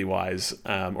difficulty wise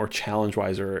or challenge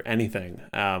wise or anything,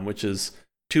 which is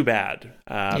too bad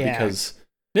because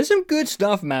there's some good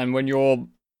stuff, man, when you're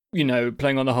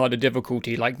playing on the harder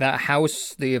difficulty, that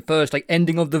house, the first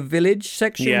ending of the village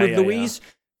section with Louise.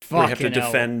 Where you have to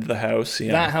defend the house.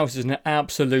 Yeah, that house is an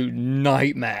absolute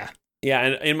nightmare. Yeah,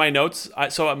 and in my notes,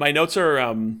 my notes are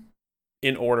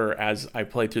in order as I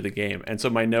play through the game, and so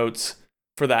my notes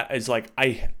for that is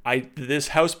this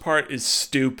house part is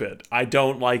stupid. I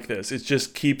don't like this. It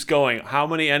just keeps going. How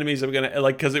many enemies am I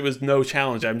gonna because it was no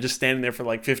challenge. I'm just standing there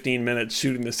for 15 minutes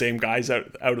shooting the same guys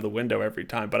out of the window every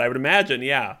time. But I would imagine,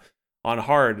 on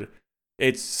hard,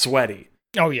 it's sweaty.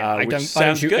 Oh yeah, I don't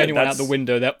shoot anyone out the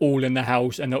window. They're all in the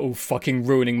house and they're all fucking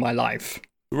ruining my life.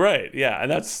 Right, yeah,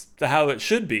 and that's how it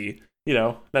should be.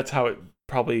 That's how it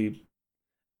probably...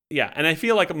 Yeah, and I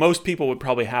feel like most people would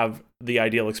probably have the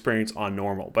ideal experience on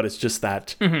normal, but it's just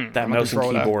that that mouse and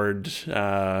keyboard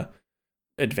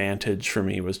advantage for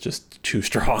me was just too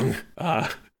strong. Well,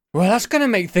 that's going to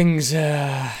make things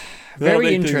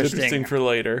very interesting for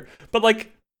later. But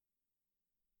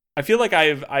I feel like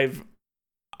I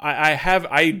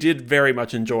did very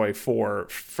much enjoy 4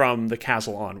 from the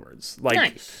castle onwards.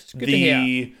 Nice. Good to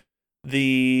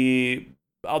hear.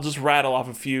 I'll just rattle off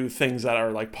a few things that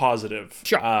are positive.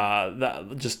 Sure.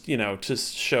 That just to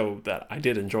show that I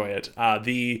did enjoy it.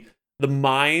 The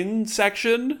mine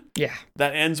section. Yeah.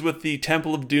 That ends with the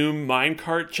Temple of Doom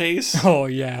minecart chase. Oh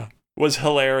yeah. Was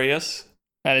hilarious.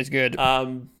 That is good.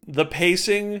 The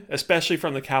pacing, especially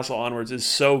from the castle onwards, is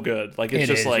so good.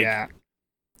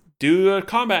 Do a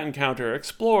combat encounter,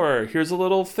 explore. Here's a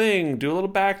little thing. Do a little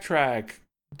backtrack.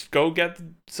 Go get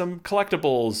some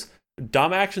collectibles.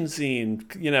 dumb action scene.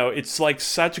 You know, it's like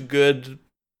such good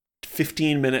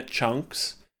 15-minute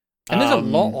chunks. And there's a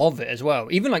lot of it as well.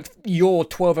 Even like your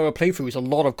 12-hour playthrough is a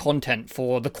lot of content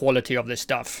for the quality of this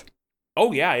stuff.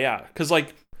 Oh, yeah. Because,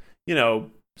 like, you know,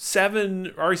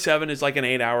 RE7 is like an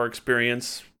 8-hour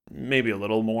experience, maybe a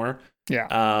little more.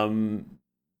 Yeah.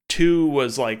 2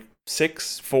 was like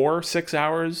 6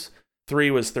 hours.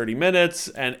 3 was 30 minutes.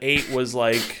 And 8 was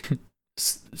like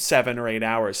 7 or 8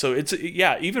 hours. So it's,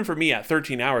 yeah, even for me at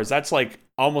 13 hours, that's like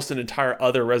almost an entire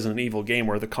other Resident Evil game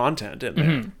worth of content in there.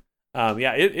 Mm-hmm.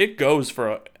 It goes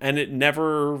for, and it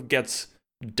never gets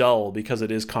dull because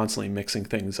it is constantly mixing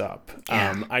things up.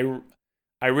 Yeah.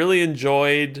 I really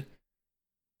enjoyed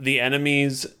the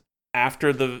enemies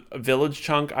after the village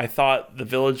chunk. I thought the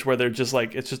village where they're just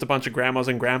like, it's just a bunch of grandmas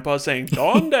and grandpas saying,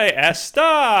 "Donde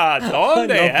está?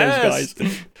 Donde es?" Those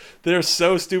guys. They're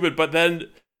so stupid. But then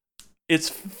it's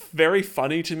very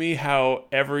funny to me how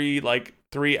every like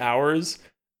 3 hours,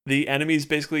 the enemies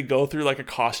basically go through like a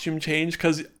costume change,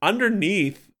 because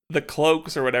underneath the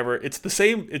cloaks or whatever, it's the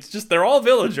same. It's just, they're all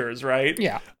villagers, right?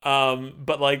 Yeah.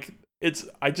 But like,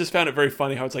 I just found it very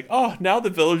funny how it's like, oh, now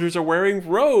the villagers are wearing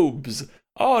robes.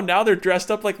 Oh, now they're dressed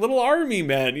up like little army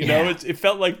men. You know, it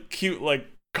felt like cute, like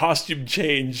costume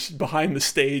change behind the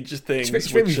stage things. It's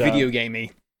very video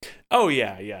gamey. Oh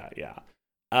yeah.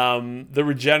 The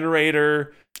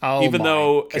regenerator. Oh, even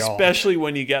though, God. especially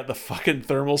when you get the fucking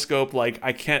thermal scope, like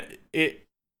I can't.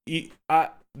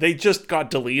 They just got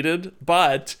deleted,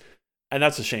 and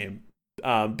that's a shame,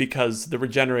 because the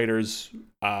regenerators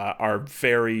are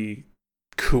very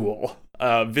cool.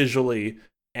 Visually,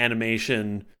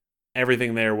 animation,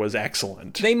 everything there was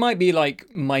excellent. They might be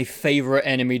like my favorite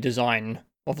enemy design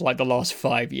of like the last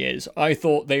 5 years. I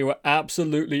thought they were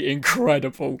absolutely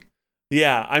incredible.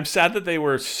 Yeah, I'm sad that they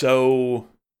were so.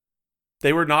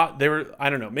 They were,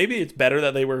 I don't know, maybe it's better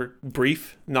that they were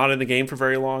brief, not in the game for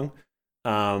very long.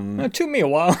 It took me a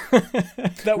while.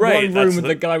 That right, one room with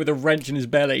the guy with a wrench in his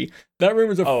belly, that room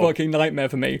was a fucking nightmare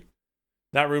for me.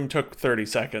 That room took 30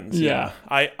 seconds. Yeah.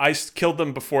 I killed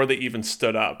them before they even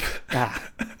stood up. I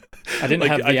didn't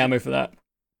have the ammo for that.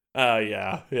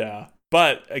 Yeah.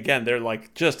 But again, they're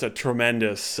like just a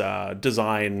tremendous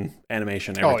design,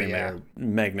 animation, everything. They're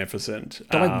magnificent.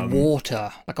 They're like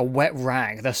water, like a wet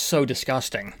rag. They're so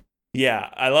disgusting. Yeah,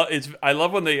 I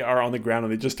love when they are on the ground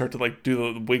and they just start to like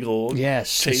do the wiggle. Yes,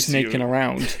 snaking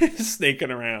around. Snaking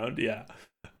around, yeah.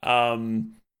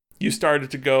 You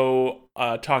started to go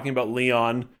talking about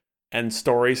Leon and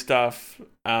story stuff.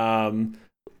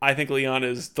 I think Leon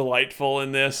is delightful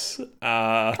in this.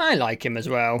 I like him as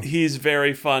well. He's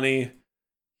very funny.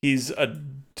 He's a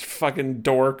fucking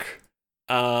dork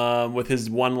with his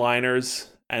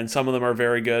one-liners, and some of them are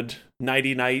very good.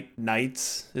 Nighty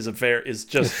Nights is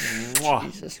just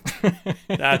Jesus.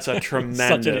 That's a tremendous.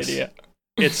 Such an idiot.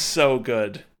 It's so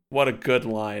good. What a good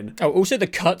line. Oh, also the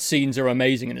cutscenes are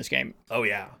amazing in this game. Oh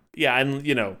yeah, and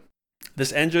you know,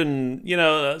 this engine. You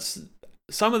know,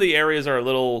 some of the areas are a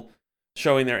little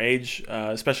showing their age,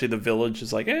 especially the village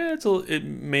is like,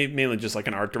 mainly just like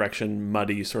an art direction,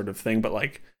 muddy sort of thing. But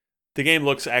like, the game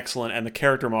looks excellent, and the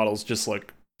character models just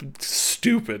look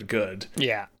stupid good.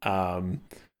 Yeah.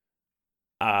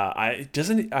 I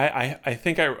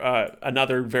think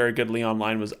another very good Leon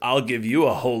line was, "I'll give you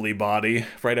a holy body,"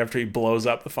 right after he blows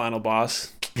up the final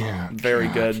boss. Oh, very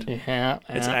God. good. Yeah.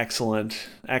 It's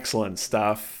excellent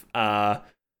stuff.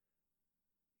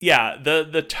 Yeah,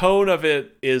 the tone of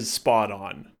it is spot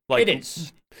on. Like, it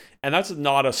is. And that's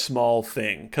not a small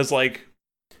thing, because like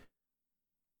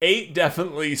 8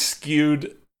 definitely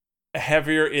skewed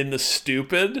heavier in the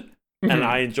stupid, and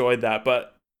I enjoyed that.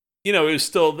 But you know, it was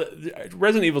still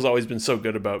Resident Evil's always been so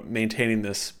good about maintaining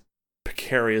this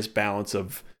precarious balance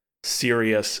of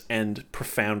serious and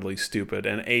profoundly stupid,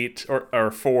 and 8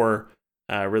 or 4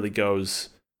 really goes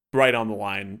right on the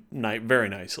line, very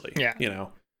nicely. Yeah, you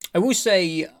know. I will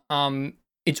say,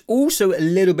 it's also a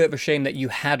little bit of a shame that you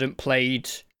hadn't played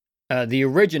the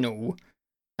original.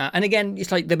 And again,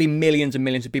 it's like there'll be millions and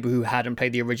millions of people who hadn't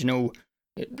played the original.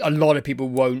 A lot of people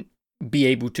won't be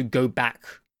able to go back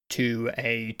to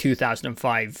a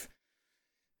 2005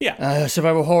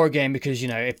 survival horror game because, you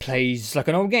know, it plays like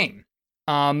an old game.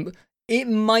 It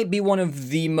might be one of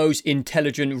the most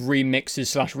intelligent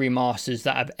remixes / remasters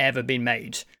that have ever been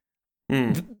made.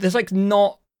 There's like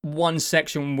not one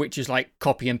section which is like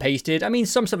copy and pasted. I mean,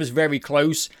 some stuff is very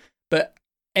close, but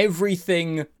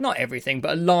not everything,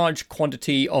 but a large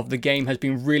quantity of the game has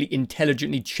been really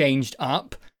intelligently changed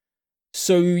up.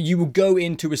 So you will go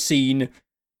into a scene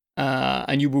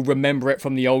and you will remember it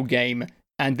from the old game,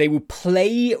 and they will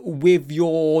play with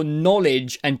your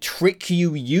knowledge and trick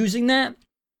you using that.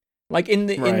 Like in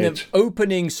the Right.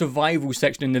 opening survival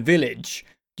section in the village,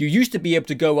 you used to be able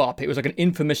to go up. It was like an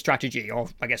infamous strategy, or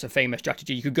I guess a famous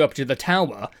strategy. You could go up to the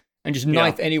tower and just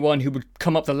knife anyone who would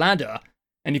come up the ladder.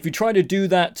 And if you try to do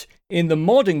that in the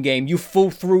modern game, you fall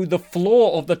through the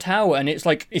floor of the tower, and it's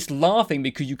like it's laughing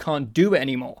because you can't do it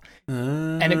anymore.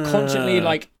 And it constantly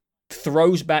like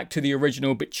throws back to the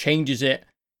original, but changes it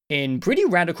in pretty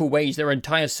radical ways. There are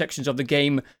entire sections of the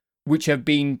game which have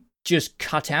been just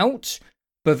cut out,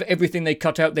 but for everything they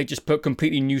cut out, they just put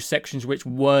completely new sections which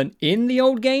weren't in the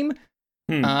old game.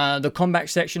 The combat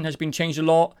section has been changed a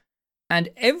lot, and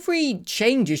every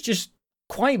change is just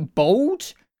quite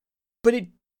bold, but it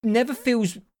never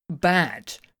feels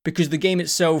bad because the game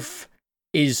itself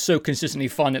is so consistently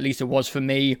fun. At least it was for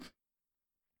me.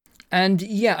 And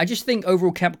yeah, I just think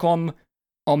overall Capcom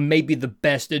are maybe the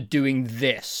best at doing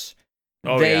this.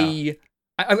 I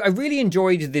really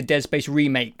enjoyed the Dead Space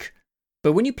remake,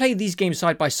 but when you play these games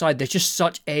side by side, there's just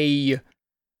such a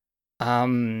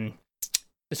there's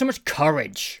so much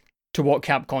courage to what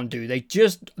Capcom do.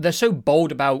 They're so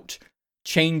bold about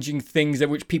changing things that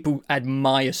which people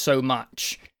admire so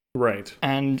much. Right.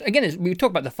 And again, we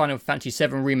talk about the Final Fantasy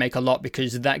VII remake a lot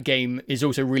because that game is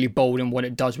also really bold in what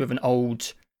it does with an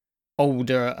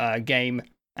older game.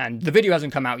 And the video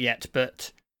hasn't come out yet,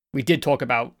 but we did talk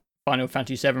about Final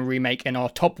Fantasy VII remake in our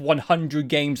top 100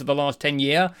 games of the last 10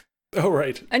 years. Oh,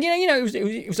 right. And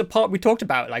it was a part we talked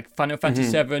about. Like Final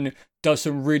Fantasy VII does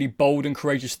some really bold and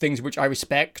courageous things, which I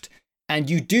respect. And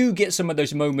you do get some of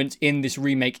those moments in this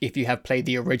remake if you have played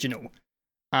the original.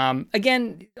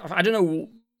 Again, I don't know.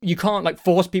 You can't like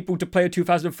force people to play a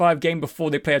 2005 game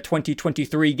before they play a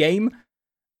 2023 game.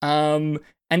 And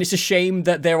it's a shame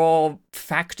that there are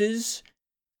factors,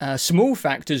 small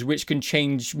factors, which can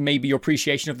change maybe your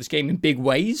appreciation of this game in big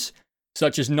ways,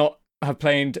 such as not have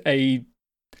played a...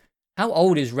 How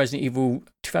old is Resident Evil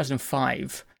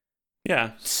 2005?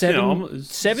 Yeah. 17?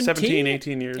 17,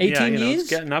 18 years. 18 years? It's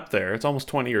getting up there. It's almost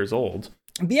 20 years old.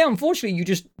 But yeah, unfortunately,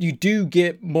 you do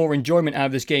get more enjoyment out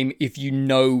of this game if you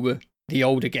know the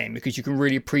older game, because you can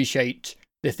really appreciate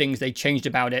the things they changed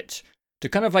about it to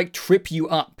kind of like trip you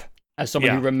up as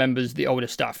someone who remembers the older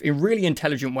stuff in really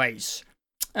intelligent ways.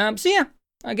 So yeah,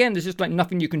 again, there's just like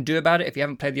nothing you can do about it. If you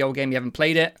haven't played the old game, you haven't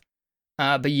played it.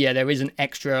 But yeah, there is an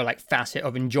extra like facet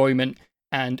of enjoyment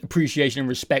and appreciation and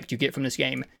respect you get from this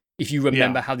game if you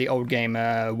remember how the old game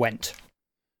went.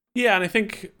 Yeah, and I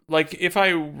think like if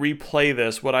I replay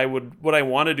this, what I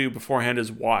want to do beforehand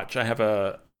is watch. I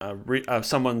have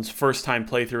someone's first time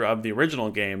playthrough of the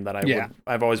original game that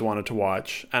I've always wanted to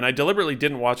watch, and I deliberately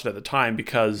didn't watch it at the time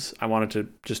because I wanted to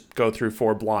just go through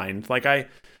 4 blind. Like I've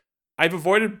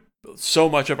avoided so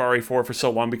much of RE4 for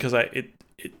so long because it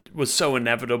was so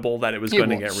inevitable that it was going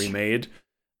to get remade.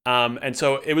 And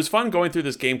so it was fun going through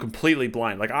this game completely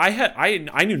blind. Like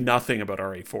I knew nothing about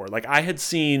RE4. Like I had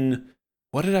seen,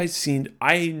 what had I seen?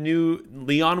 I knew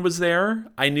Leon was there.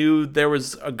 I knew there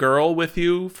was a girl with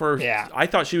you I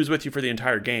thought she was with you for the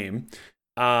entire game.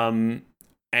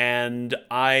 And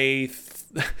I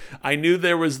knew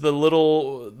there was the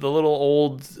little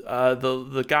old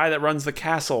the guy that runs the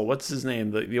castle. What's his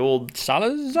name? The old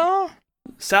Salazar.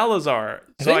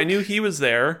 So I knew he was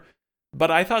there,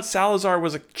 but I thought Salazar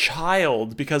was a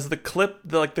child because the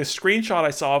screenshot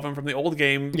I saw of him from the old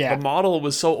game, the model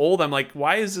was so old. I'm like,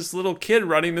 why is this little kid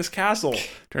running this castle?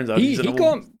 Turns out he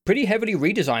got pretty heavily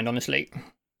redesigned, honestly.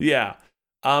 Yeah.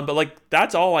 But like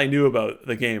that's all I knew about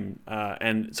the game,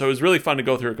 and so it was really fun to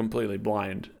go through it completely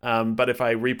blind. But if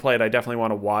I replay it, I definitely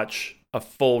want to watch a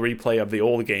full replay of the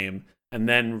old game and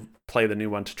then play the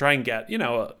new one to try and get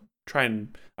try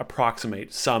and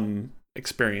approximate some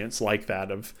experience like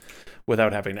that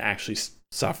without having to actually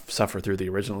suffer through the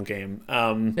original game.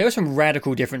 There were some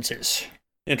radical differences.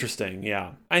 Interesting,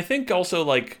 yeah. I think also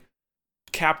like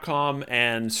Capcom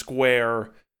and Square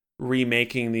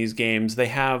remaking these games,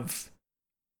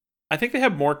 I think they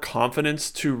have more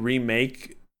confidence to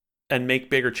remake and make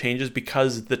bigger changes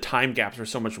because the time gaps are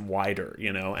so much wider,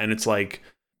 and it's like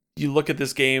you look at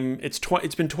this game, it's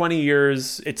been 20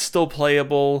 years, it's still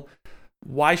playable.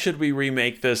 Why should we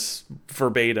remake this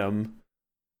verbatim?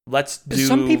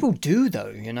 Some people do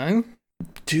though,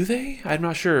 Do they? I'm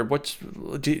not sure.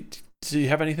 Do you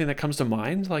have anything that comes to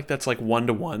mind like that's like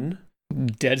 1-to-1?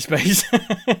 Dead Space.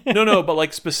 No, but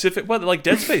like specific. Well, like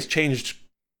Dead Space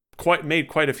made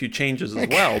quite a few changes as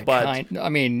well. But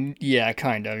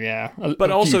kind of, yeah.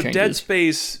 But also, Dead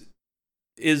Space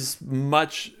is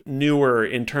much newer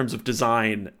in terms of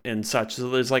design and such. So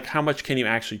there's like, how much can you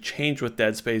actually change with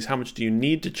Dead Space? How much do you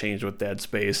need to change with Dead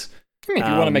Space? I mean, if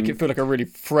you want to make it feel like a really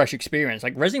fresh experience,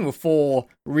 like Resident Evil 4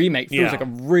 Remake feels like a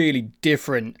really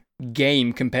different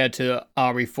game compared to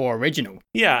RE4 original.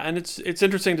 Yeah, and it's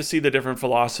interesting to see the different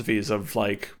philosophies of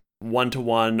like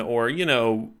 1-to-1 or, you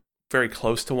know, very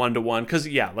close to 1-to-1. Because,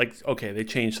 yeah, like, okay, they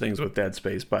changed things with Dead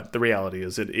Space, but the reality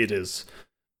is it is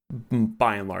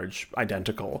by and large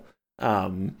identical.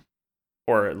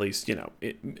 Or at least, you know,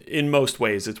 in most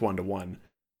ways it's 1-to-1.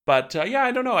 But yeah,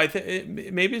 I don't know. I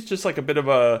think maybe it's just like a bit of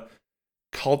a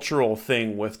cultural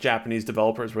thing with Japanese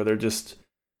developers where they're just,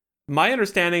 my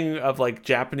understanding of like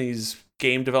Japanese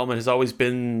game development has always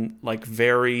been like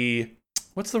very,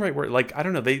 what's the right word? Like, I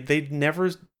don't know.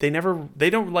 They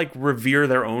don't like revere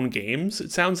their own games.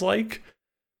 It sounds like,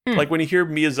 like when you hear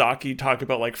Miyazaki talk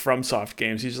about like FromSoft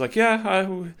games, he's just like, yeah,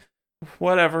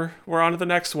 whatever. We're on to the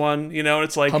next one. You know, and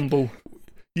it's like humble.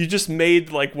 You just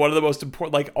made like one of the most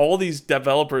important, like all these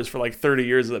developers for like 30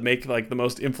 years that make like the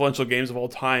most influential games of all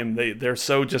time. They're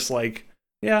so just like,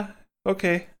 yeah,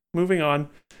 okay, moving on.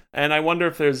 And I wonder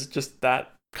if there's just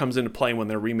that comes into play when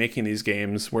they're remaking these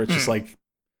games where it's just like,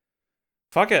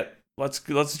 fuck it. Let's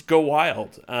go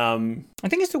wild. I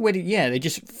think it's the way that, they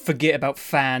just forget about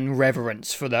fan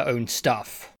reverence for their own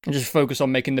stuff and just focus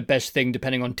on making the best thing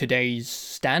depending on today's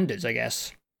standards, I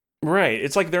guess. Right.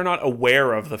 It's like they're not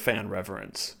aware of the fan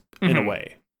reverence in a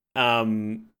way.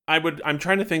 I'm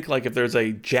trying to think like if there's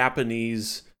a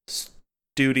Japanese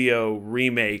studio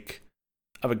remake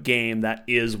of a game that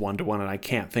is 1-to-1, and I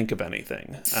can't think of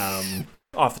anything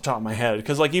off the top of my head.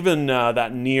 Because like even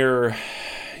that Nier,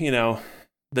 you know,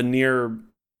 the Nier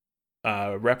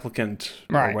Replicant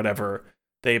or whatever,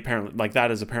 they apparently like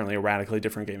that is apparently a radically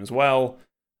different game as well.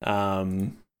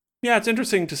 Yeah, it's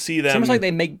interesting to see them. It's almost like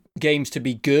they make games to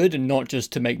be good and not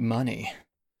just to make money.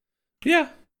 Yeah.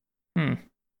 I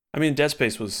mean, Dead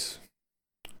Space was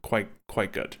quite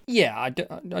good. Yeah, I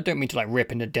don't mean to like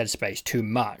rip into Dead Space too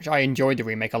much. I enjoyed the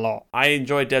remake a lot. I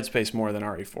enjoyed Dead Space more than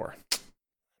RE4. I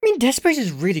mean, Dead Space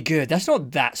is really good. That's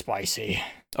not that spicy.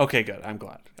 Okay, good. I'm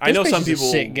glad. Dead I know Space some is people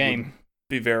a sick game.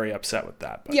 Be very upset with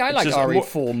that. But yeah, I like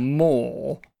RE4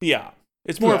 more. Yeah.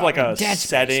 It's more of like a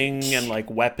setting and like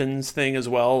weapons thing as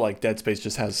well. Like Dead Space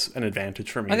just has an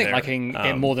advantage for me. I think liking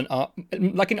it more than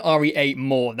liking RE8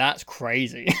 more. That's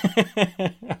crazy.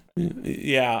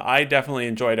 Yeah, I definitely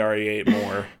enjoyed RE8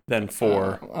 more than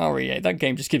 4. RE8, that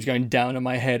game just keeps going down in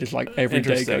my head as like every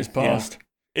day goes past.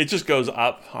 Yeah. It just goes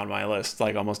up on my list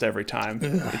like almost every time.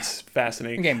 It's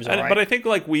fascinating. The game is alright. But I think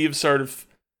like we've sort of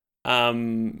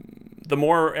the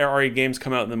more RE games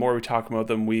come out and the more we talk about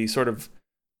them, we sort of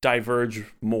diverge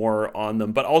more on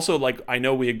them. But also like I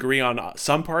know we agree on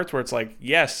some parts where it's like,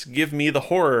 yes, give me the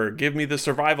horror, give me the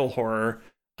survival horror.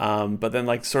 But then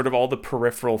like sort of all the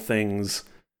peripheral things,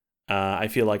 I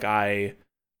feel like I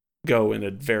go in a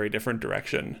very different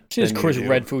direction. As soon as Chris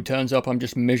Redfield turns up, I'm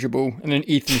just miserable. And then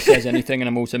Ethan says anything and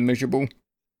I'm also miserable.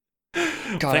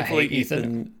 God, thankfully I hate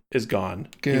Ethan is gone.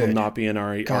 Good. He will not be in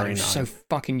RE9. God, he's so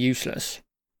fucking useless.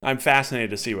 I'm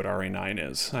fascinated to see what RE9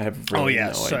 is. I have really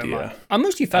no idea. Much. I'm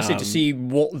mostly fascinated to see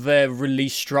what their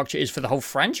release structure is for the whole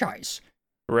franchise.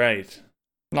 Right.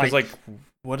 Because like,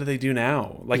 what do they do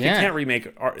now? Like, they can't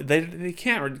remake. They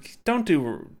can't. Don't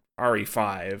do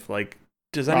RE5. Like,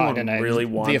 does anyone really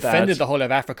want that? They offended the whole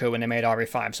of Africa when they made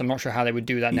RE5, so I'm not sure how they would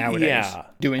do that nowadays. Yeah.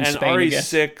 Doing and Spain,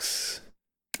 RE6.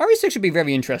 RE6 would be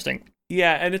very interesting.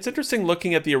 Yeah, and it's interesting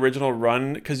looking at the original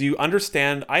run because I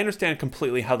understand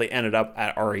completely how they ended up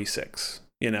at RE6.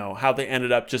 You know, how they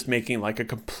ended up just making like a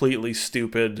completely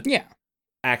stupid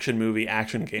action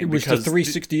game. It was the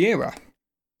 360 era.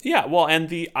 Yeah, well,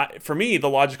 and for me, the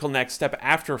logical next step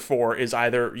after 4 is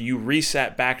either you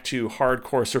reset back to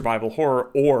hardcore survival horror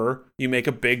or you make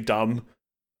a big dumb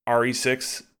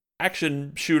RE6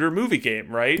 action shooter movie game,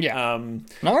 right? Yeah. And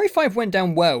RE5 went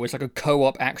down well. It was like a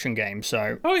co-op action game,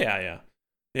 so. Oh yeah.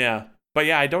 But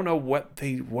yeah, I don't know where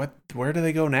do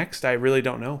they go next? I really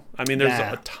don't know. I mean, there's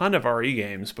a ton of RE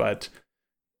games, but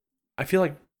I feel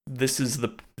like this is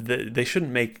they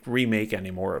shouldn't remake any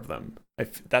more of them.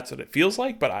 That's what it feels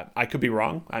like, but I could be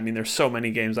wrong. I mean, there's so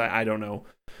many games I don't know.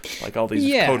 Like all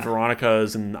these Code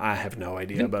Veronicas, and I have no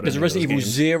idea about it. There's a Resident Evil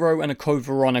 0 and a Code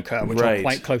Veronica, which are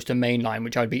quite close to mainline,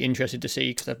 which I'd be interested to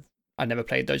see because I've never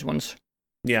played those ones.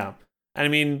 Yeah. And I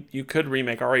mean, you could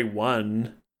remake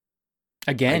RE1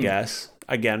 again. I guess.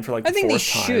 Again for like the fourth time. I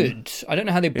think they should. I don't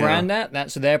know how they brand that.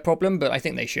 That's their problem, but I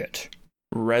think they should.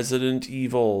 Resident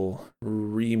Evil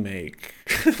remake.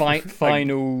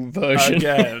 Final version.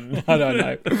 Again. I don't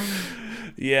know.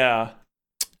 Yeah.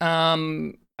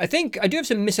 I think I do have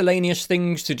some miscellaneous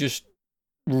things to just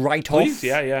write Please, off.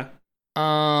 Yeah.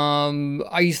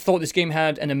 I thought this game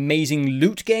had an amazing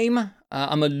loot game.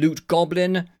 I'm a loot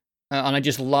goblin, and I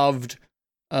just loved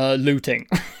looting.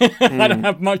 I don't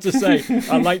have much to say.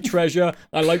 I like treasure.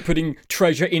 I like putting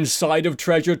treasure inside of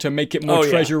treasure to make it more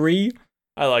treasury.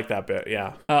 I like that bit,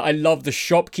 yeah. I love the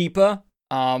shopkeeper.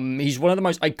 He's one of the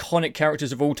most iconic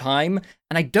characters of all time.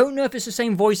 And I don't know if it's the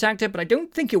same voice actor, but I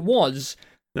don't think it was.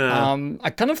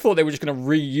 I kind of thought they were just going to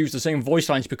reuse the same voice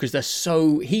lines because he's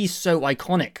so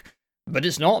iconic. But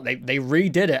it's not. They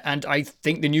redid it, and I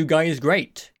think the new guy is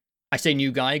great. I say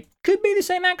new guy, could be the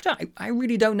same actor. I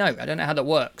really don't know. I don't know how that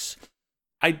works.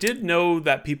 I did know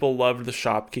that people loved the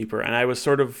shopkeeper, and I was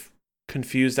sort of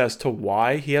confused as to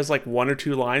why. He has like one or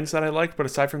two lines that I liked, but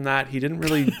aside from that, he didn't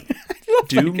really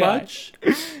do much.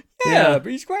 Yeah,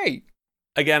 but he's great.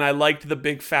 Again, I liked the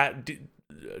big fat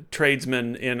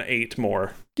tradesman in 8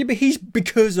 more. Yeah, but he's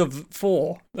because of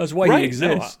 4. That's why he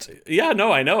exists.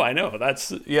 No, I know.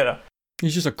 That's, yeah.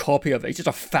 He's just a copy of it. He's just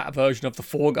a fat version of the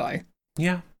 4 guy.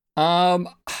 Yeah.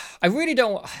 I really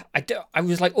don't. I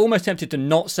was like almost tempted to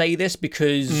not say this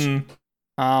because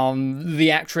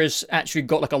the actress actually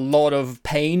got like a lot of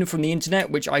pain from the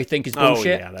internet, which I think is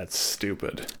bullshit. Oh yeah, that's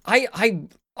stupid. I'm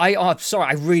sorry,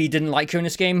 I really didn't like her in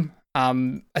this game.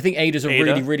 I think Ada's a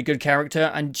really, really good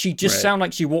character, and she just sounded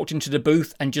like she walked into the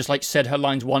booth and just like said her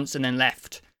lines once and then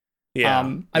left.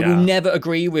 Yeah. I will never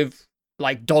agree with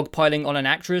like dogpiling on an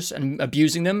actress and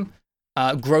abusing them.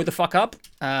 Grow the fuck up.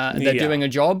 They're doing a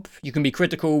job. You can be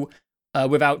critical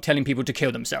without telling people to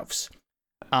kill themselves.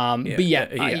 But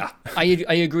I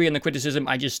agree in the criticism.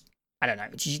 I don't know.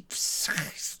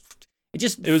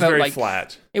 It was very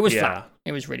flat. It was flat.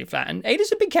 It was really flat. And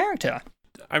Ada's a big character.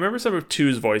 I remember some of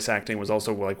 2's voice acting was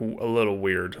also like a little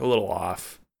weird, a little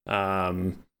off.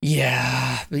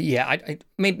 Yeah, but yeah, I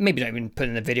maybe don't even put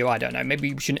in the video. I don't know.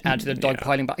 Maybe we shouldn't add to the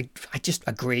dogpiling, but I just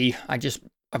agree. I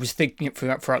was thinking it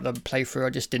throughout the playthrough. I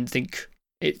just didn't think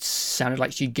it sounded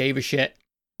like she gave a shit.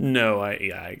 No, I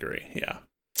agree. Yeah.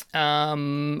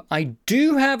 I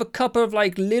do have a couple of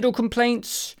like little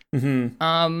complaints.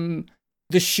 Mm-hmm.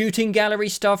 The shooting gallery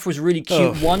stuff was really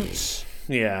cute once.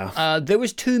 Yeah. There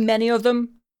was too many of them.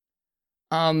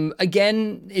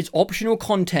 Again, it's optional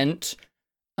content.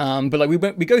 But like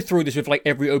we go through this with like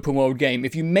every open world game.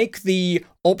 If you make the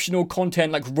optional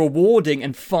content like rewarding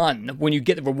and fun, when you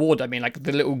get the reward, I mean like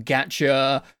the little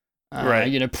gacha,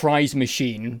 prize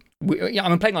machine.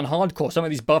 I'm playing on hardcore. Some of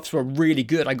these buffs were really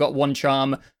good. I got one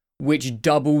charm which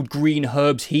doubled Green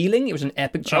Herb's healing. It was an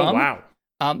epic charm. Oh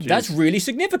wow! That's really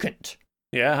significant.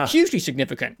 Yeah, hugely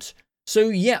significant. So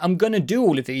yeah, I'm gonna do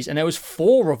all of these, and there was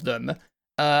 4 of them.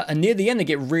 And near the end, they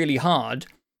get really hard.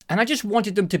 And I just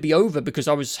wanted them to be over because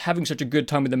I was having such a good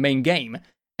time with the main game.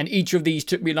 And each of these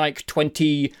took me like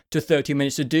 20 to 30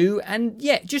 minutes to do. And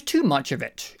yeah, just too much of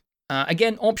it.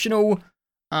 Again, optional.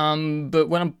 But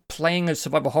when I'm playing a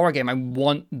survival horror game, I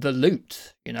want the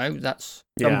loot. You know,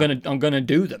 I'm gonna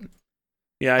do them.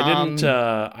 Yeah, I didn't.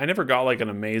 I never got like an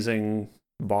amazing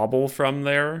bauble from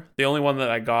there. The only one that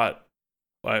I got,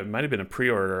 it might have been a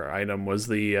pre-order item, was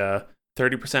the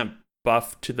 30%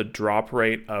 buff to the drop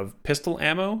rate of pistol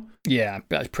ammo. Yeah,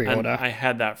 that's pre-order. And I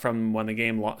had that from when the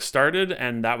game started,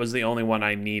 and that was the only one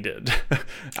I needed.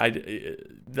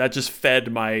 That just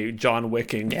fed my John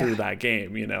Wicking through that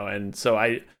game, you know. And so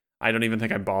I don't even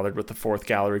think I bothered with the 4th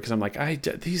gallery because I'm like,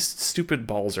 these stupid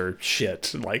balls are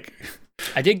shit. Like,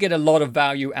 I did get a lot of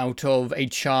value out of a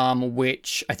charm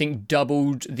which I think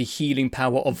doubled the healing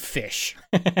power of fish.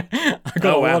 I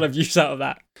got a lot of use out of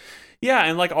that. Yeah,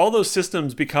 and like all those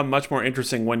systems become much more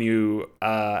interesting when you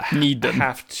need them.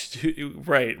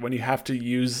 When you have to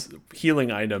use healing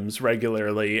items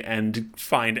regularly and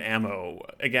find ammo.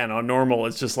 Again, on normal,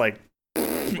 it's just like,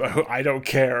 I don't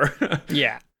care.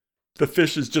 Yeah. The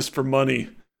fish is just for money.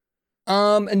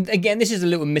 And again, this is a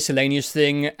little miscellaneous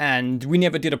thing, and we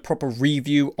never did a proper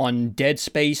review on Dead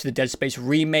Space, the Dead Space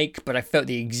remake, but I felt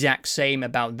the exact same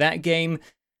about that game.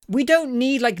 We don't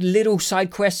need like little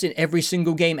side quests in every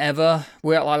single game ever,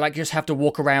 where I like just have to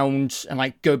walk around and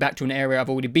like go back to an area I've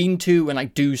already been to and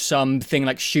like do something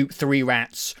like shoot 3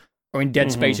 rats. Or in Dead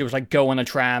Space, it was like go on a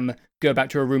tram, go back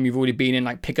to a room you've already been in,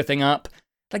 like pick a thing up.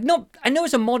 Like, I know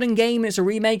it's a modern game, it's a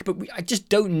remake, but I just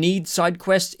don't need side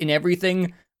quests in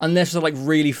everything unless they're like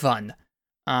really fun.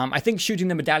 I think shooting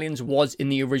the medallions was in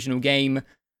the original game.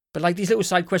 But, like, these little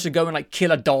side quests are go and, like,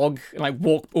 kill a dog and, like,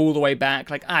 walk all the way back.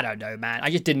 Like, I don't know, man. I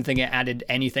just didn't think it added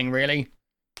anything, really.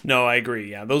 No, I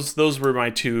agree, yeah. Those were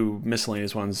my 2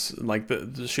 miscellaneous ones, like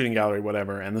the shooting gallery,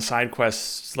 whatever. And the side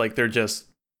quests, like, they just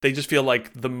feel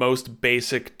like the most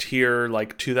basic tier,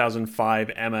 like, 2005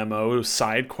 MMO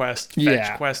side quest,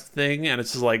 fetch quest thing. And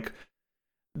it's just, like,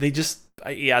 they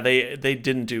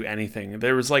didn't do anything.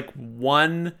 There was, like,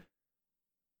 one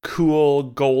cool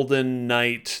golden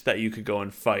knight that you could go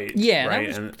and fight. Yeah,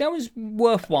 right? that was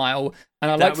worthwhile,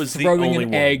 and I That liked was the throwing only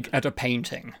an one. egg at a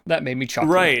painting. That made me chuckle.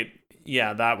 Right.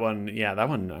 Yeah, that one.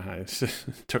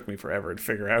 Took me forever to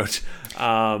figure out.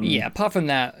 Yeah, apart from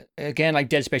that, again, like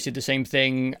Dead Space did the same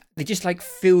thing. They just like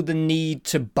feel the need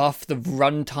to buff the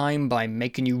runtime by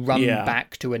making you run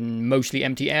back to a mostly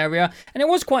empty area. And it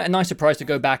was quite a nice surprise to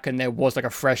go back and there was like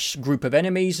a fresh group of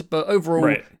enemies. But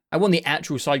overall, I want the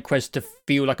actual side quest to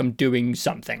feel like I'm doing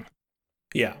something.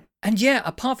 Yeah. And yeah,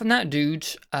 apart from that, dude,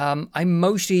 I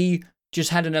mostly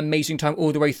just had an amazing time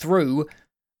all the way through.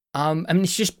 I mean,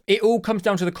 it all comes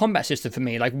down to the combat system for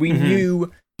me. Like, we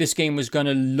knew this game was going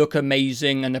to look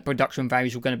amazing and the production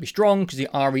values were going to be strong because the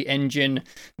RE engine,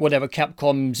 whatever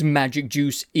Capcom's magic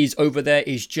juice is over there,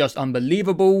 is just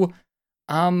unbelievable.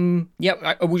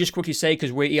 Yeah, I will just quickly say,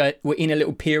 because we're in a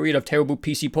little period of terrible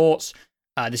PC ports,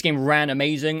 this game ran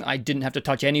amazing. I didn't have to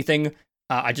touch anything.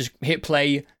 I just hit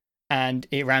play and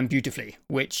it ran beautifully,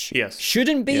 which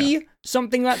shouldn't be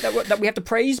something that we have to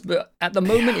praise, but at the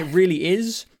moment it really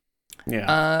is.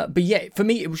 Yeah. But yeah, for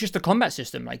me, it was just the combat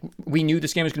system. Like, we knew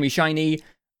this game was going to be shiny.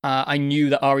 I knew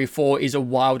that RE4 is a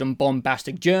wild and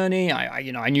bombastic journey.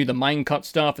 I knew the minecart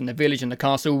stuff and the village and the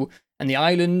castle and the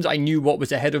islands. I knew what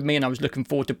was ahead of me, and I was looking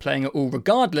forward to playing it all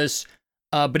regardless.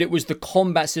 But it was the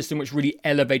combat system which really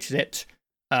elevated it,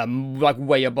 like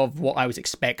way above what I was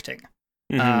expecting.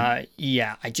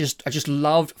 Yeah, I just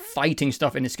loved fighting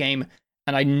stuff in this game,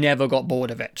 and I never got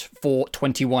bored of it for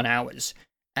 21 hours.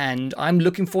 And I'm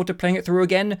looking forward to playing it through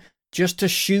again, just to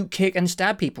shoot, kick, and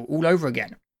stab people all over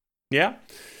again. Yeah.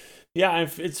 Yeah,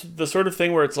 it's the sort of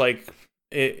thing where it's like,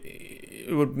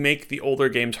 it would make the older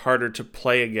games harder to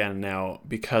play again now,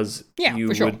 because you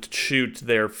would shoot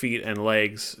their feet and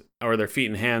legs, or their feet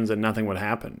and hands, and nothing would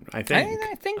happen, I think.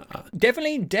 I think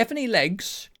definitely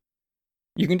legs.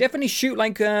 You can definitely shoot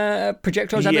like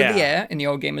projectiles out of the air in the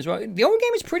old game as well. The old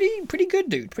game is pretty good,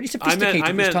 dude. Pretty sophisticated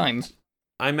for its time.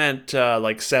 I meant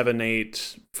like 7,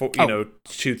 8, 4,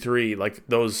 2, 3, like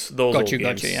those old games.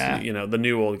 Gotcha, yeah. The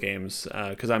new old games,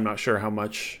 because I'm not sure how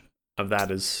much of that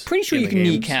is. Pretty sure you can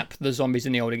kneecap the zombies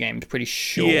in the older games. Pretty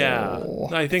sure. Yeah,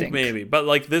 I think maybe, but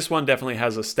like this one definitely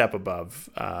has a step above.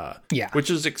 Which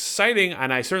is exciting,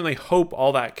 and I certainly hope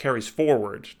all that carries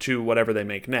forward to whatever they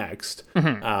make next.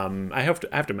 I have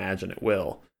to imagine it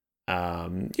will.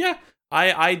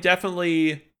 I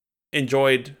definitely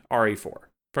enjoyed RE4.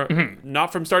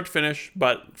 Not from start to finish,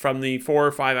 but from the 4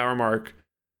 or 5 hour mark,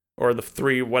 or the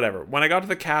 3, whatever. When I got to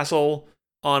the castle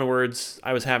onwards,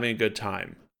 I was having a good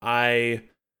time. I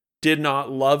did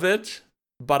not love it,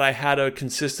 but I had a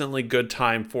consistently good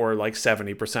time for like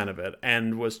 70% of it,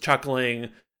 and was chuckling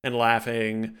and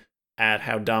laughing at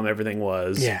how dumb everything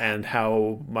was, and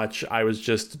how much I was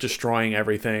just destroying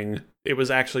everything. It was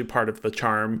actually part of the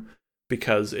charm,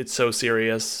 because it's so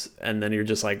serious, and then you're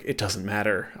just like, it doesn't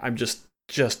matter. I'm just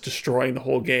destroying the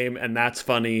whole game, and that's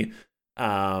funny.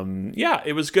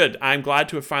 It was good. I'm glad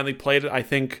to have finally played it. I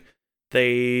think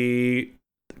they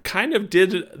kind of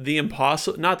did the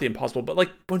impossible, not the impossible, but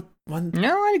like when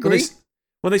I agree.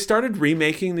 When they started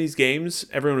remaking these games,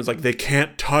 everyone was like, they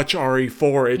can't touch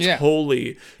RE4. It's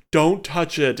holy. Don't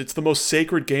touch it. It's the most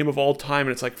sacred game of all time.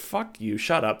 And it's like, fuck you,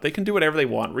 shut up. They can do whatever they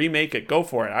want. Remake it. Go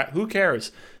for it. Who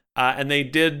cares? And they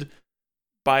did,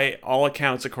 by all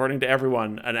accounts, according to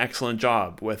everyone, an excellent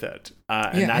job with it.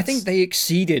 I think they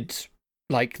exceeded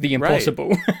like the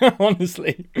impossible,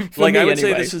 honestly. Like, I would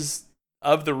say this is,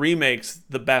 of the remakes,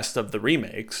 the best of the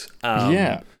remakes.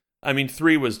 I mean,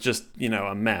 3 was just,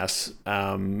 a mess.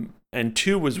 And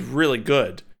 2 was really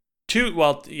good. 2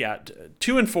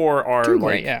 and 4 are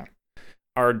great,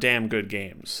 are damn good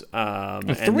games.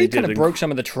 And 3 kind of broke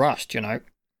some of the trust,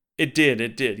 It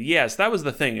did. Yes, that was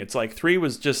the thing. It's like 3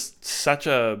 was just such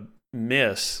a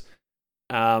miss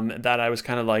that I was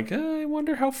kind of like, I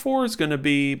wonder how 4 is going to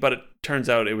be. But it turns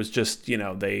out it was just,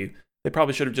 they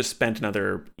probably should have just spent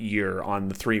another year on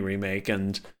the 3 remake,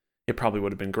 and it probably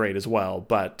would have been great as well.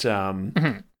 But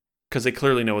because they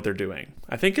clearly know what they're doing.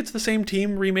 I think it's the same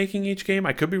team remaking each game.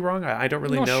 I could be wrong. I don't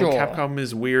really know. Sure. Capcom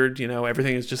is weird.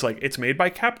 Everything is just like, it's made by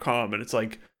Capcom, and it's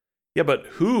like, yeah, but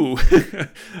who?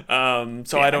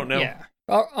 I don't know. Yeah.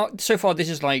 So far, this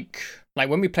is like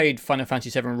when we played Final Fantasy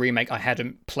VII Remake, I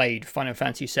hadn't played Final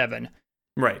Fantasy VII.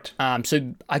 Right.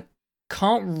 So I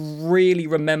can't really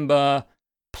remember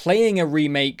playing a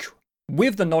remake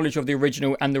with the knowledge of the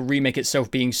original and the remake itself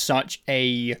being such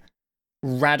a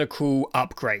radical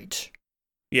upgrade.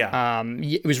 Yeah.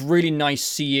 It was really nice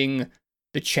seeing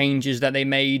the changes that they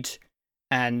made.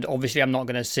 And obviously, I'm not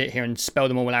going to sit here and spell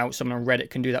them all out. Someone on Reddit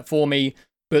can do that for me.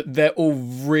 But they're all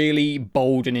really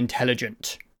bold and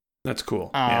intelligent. That's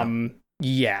cool.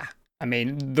 Yeah. I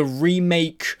mean, the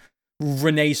remake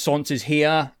renaissance is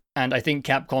here, and I think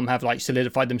Capcom have like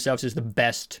solidified themselves as the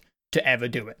best to ever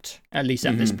do it, at least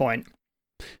at this point.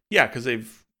 Yeah, because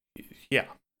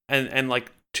and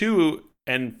like 2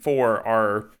 and 4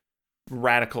 are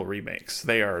radical remakes.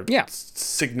 They are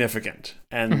significant,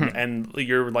 and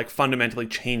you're like fundamentally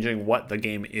changing what the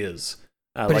game is.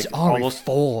 But like it's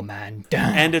RE4, man.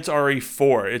 Damn. And it's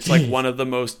RE4. It's like one of the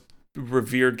most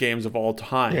revered games of all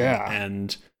time. Yeah.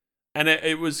 And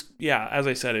it was, as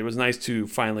I said, it was nice to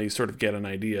finally sort of get an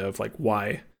idea of like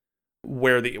what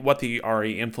the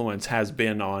RE influence has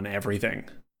been on everything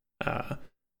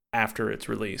after its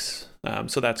release.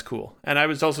 So that's cool. And I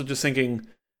was also just thinking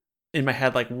in my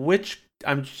head, like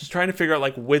I'm just trying to figure out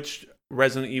like which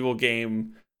Resident Evil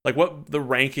game, like what the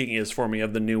ranking is for me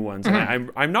of the new ones.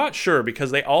 And I'm not sure,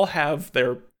 because they all have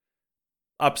their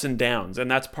ups and downs, and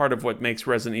that's part of what makes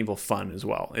Resident Evil fun as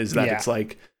well, is that it's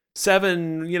like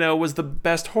 7, was the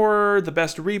best horror, the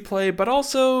best replay, but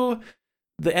also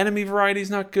the enemy variety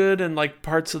is not good, and like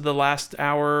parts of the last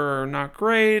hour are not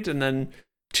great, and then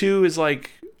 2 is like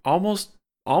almost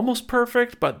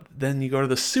perfect, but then you go to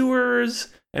the sewers,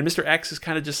 and Mr. X is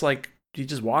kind of just like, he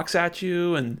just walks at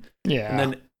you, and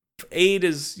then 8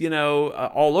 is,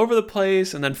 all over the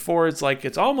place, and then 4 is like,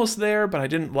 it's almost there, but I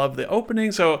didn't love the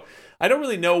opening, so I don't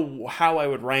really know how I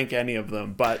would rank any of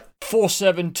them, but 4,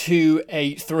 7, 2,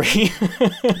 8, 3.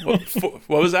 What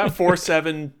was that? 4,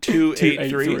 7, 2, 8,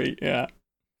 3? Yeah.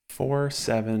 4,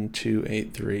 7, 2,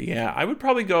 8, 3. Yeah, I would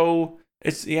probably go.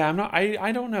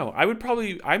 I don't know.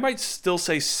 I might still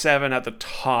say 7 at the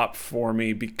top for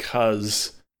me,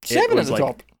 because 7 at the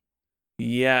top.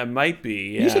 Yeah, it might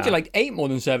be. Yeah. You said you like 8 more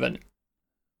than 7.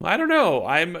 I don't know.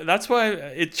 That's why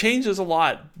it changes a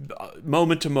lot,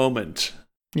 moment to moment.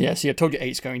 Yeah, see, I told you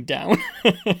 8's going down.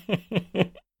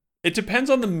 It depends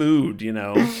on the mood,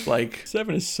 like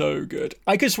 7 is so good.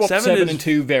 I could swap 7 and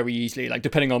 2 very easily, like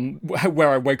depending on where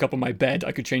I wake up on my bed,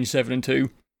 I could change 7 and 2.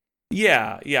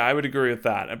 Yeah, I would agree with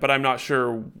that, but I'm not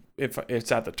sure if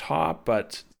it's at the top,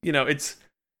 but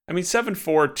 7,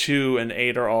 4, 2, and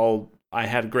 8 are all, I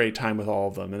had a great time with all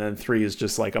of them, and then 3 is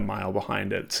just like a mile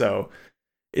behind it, so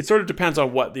it sort of depends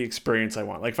on what the experience I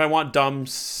want. Like if I want dumb,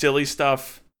 silly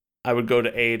stuff, I would go to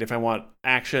 8. If I want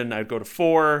action, I'd go to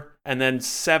 4. And then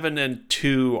 7 and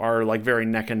 2 are like very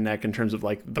neck and neck in terms of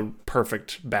like the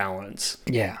perfect balance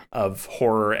of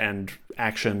horror and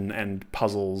action and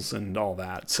puzzles and all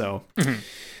that. So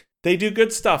they do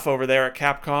good stuff over there at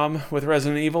Capcom with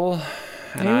Resident Evil.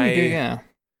 And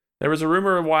there was a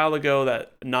rumor a while ago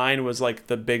that 9 was like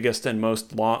the biggest and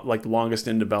most longest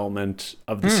in development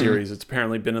of the series. It's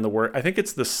apparently been in the work. I think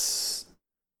it's the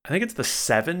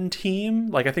 7 team.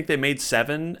 Like, I think they made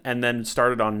 7 and then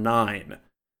started on 9.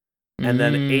 And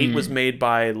then 8 was made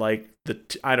by, like,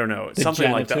 I don't know, the something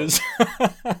janitors.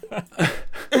 Like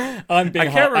that. I'm being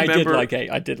hard. I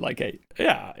did like 8.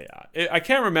 Yeah. I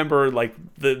can't remember, like,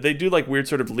 they do, like, weird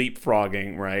sort of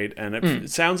leapfrogging, right? And it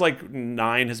sounds like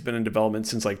 9 has been in development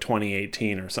since, like,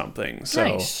 2018 or something. So,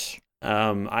 nice.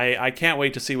 I can't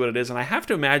wait to see what it is, and I have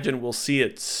to imagine we'll see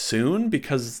it soon,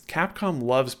 because Capcom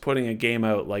loves putting a game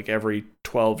out like every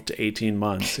 12 to 18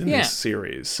 months in this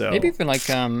series. So maybe even like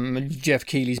Jeff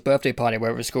Keighley's birthday party,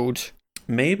 whatever it's called.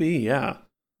 Maybe, yeah.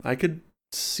 I could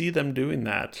see them doing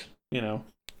that, It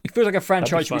feels like a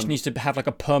franchise which needs to have like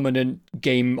a permanent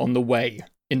game on the way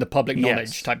in the public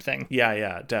knowledge type thing.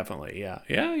 Yeah, definitely. Yeah,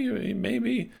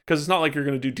 maybe. Because it's not like you're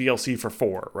going to do DLC for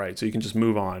 4, right? So you can just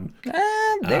move on.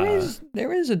 There is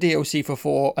a DLC for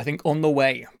 4, I think, on the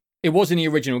way. It was in the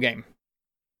original game.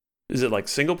 Is it like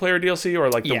single player DLC or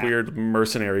like the weird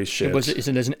mercenaries shit?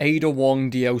 There's an Ada Wong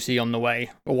DLC on the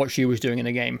way, or what she was doing in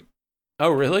the game. Oh,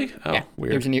 really? Oh, yeah.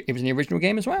 Weird. It was in the original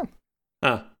game as well.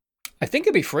 Huh. I think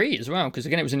it'd be free as well, because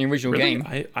again, it was in the original game.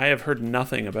 I have heard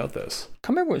nothing about this.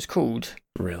 Can't remember what it's called.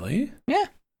 Really? Yeah.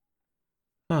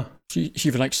 Huh. She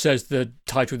even like says the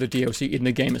title of the DLC in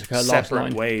the game. It's like her last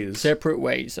line. Separate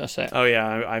Ways. That's it. Oh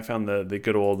yeah, I found the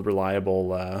good old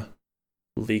reliable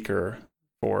leaker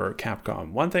for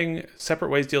Capcom. One thing, Separate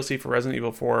Ways DLC for Resident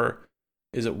Evil 4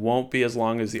 is it won't be as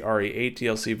long as the RE8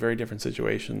 DLC. Very different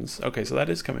situations. Okay, so that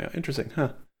is coming out. Interesting, huh?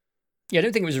 Yeah, I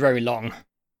don't think it was very long.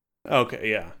 Okay,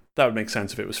 yeah. That would make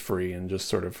sense if it was free and just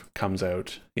sort of comes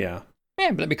out. Yeah. Yeah,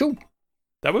 but that'd be cool.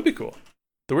 That would be cool.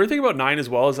 The weird thing about 9 as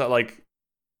well is that, like,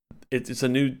 it's a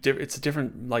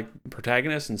different, like,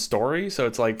 protagonist and story, so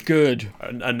it's, like... Good.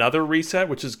 Another reset,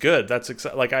 which is good. That's,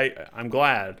 like, I'm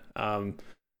glad.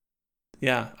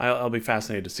 Yeah, I'll be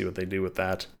fascinated to see what they do with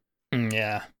that.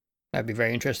 Yeah, that'd be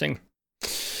very interesting.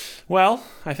 Well,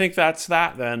 I think that's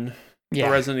that, then. Yeah.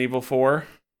 For Resident Evil 4.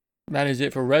 That is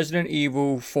it for Resident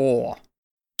Evil 4.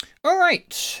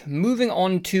 Alright, moving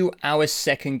on to our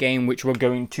second game, which we're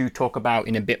going to talk about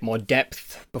in a bit more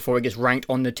depth before it gets ranked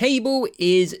on the table,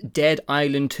 is Dead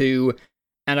Island 2.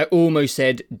 And I almost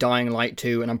said Dying Light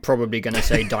 2, and I'm probably going to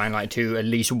say Dying Light 2 at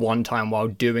least one time while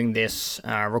doing this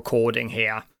recording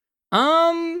here.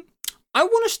 I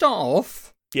want to start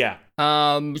off. Yeah.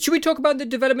 Should we talk about the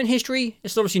development history?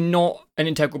 It's obviously not an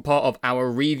integral part of our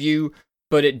review,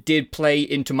 but it did play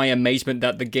into my amazement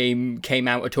that the game came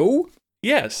out at all.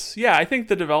 Yes. Yeah, I think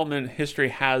the development history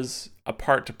has a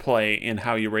part to play in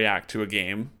how you react to a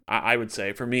game, I would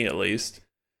say, for me at least.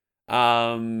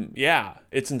 Yeah,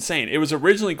 it's insane. It was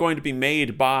originally going to be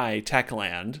made by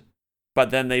Techland,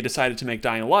 but then they decided to make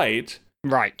Dying Light.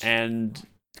 Right. And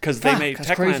because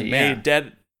Techland made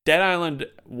Dead Island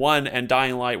 1 and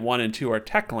Dying Light 1 and 2 are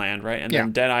Techland, right? And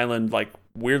then Dead Island, like,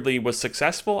 weirdly was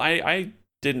successful. I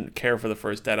didn't care for the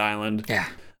first Dead Island. Yeah.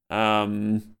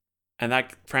 And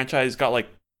that franchise got, like,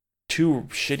 2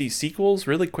 shitty sequels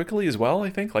really quickly as well,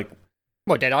 I think. Like,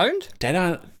 what, Dead Island? Dead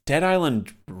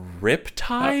Island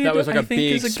Riptide? That was like a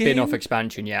big spin-off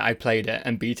expansion. Yeah, I played it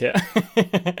and beat it.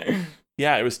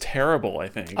 Yeah, it was terrible, I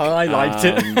think. Oh, I liked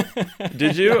it.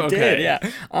 Did you? I okay. did, yeah.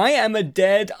 I am a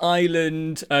Dead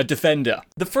Island defender.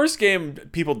 The first game,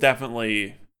 people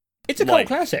definitely It's a cult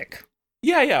classic.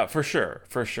 Yeah, for sure.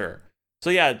 So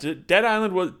yeah, Dead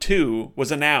Island 2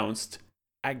 was announced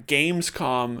at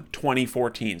Gamescom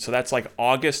 2014. So that's like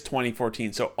August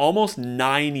 2014. So almost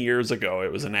 9 years ago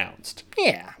it was announced.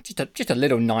 Yeah, just a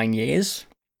little 9 years.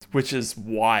 Which is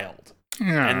wild.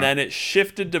 Yeah. And then it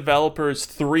shifted developers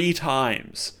 3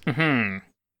 times. Mm-hmm.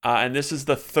 And this is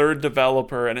the third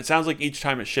developer, and it sounds like each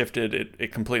time it shifted,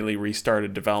 it completely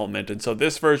restarted development. And so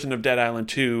this version of Dead Island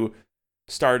 2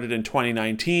 started in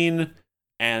 2019,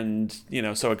 and,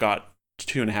 so it got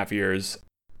 2.5 years.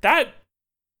 That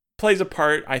plays a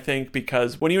part, I think,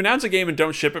 because when you announce a game and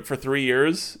don't ship it for 3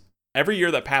 years, every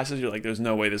year that passes, you're like, there's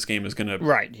no way this game is going to...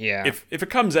 Right, yeah. If it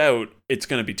comes out, it's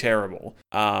going to be terrible.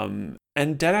 And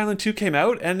Dead Island 2 came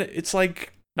out, and it's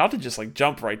like, not to just like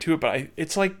jump right to it, but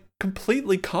it's like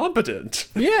completely competent.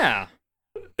 Yeah.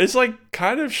 It's like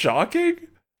kind of shocking.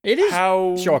 It is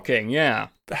shocking, yeah.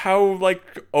 How like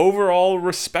overall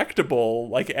respectable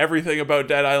like everything about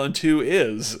Dead Island 2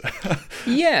 is.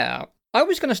 Yeah. I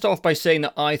was going to start off by saying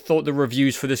that I thought the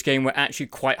reviews for this game were actually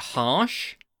quite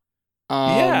harsh.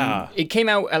 Yeah. It came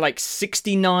out at like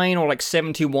 69 or like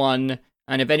 71.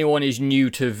 And if anyone is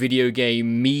new to video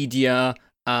game media,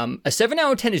 a 7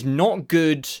 out of 10 is not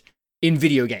good in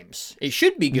video games. It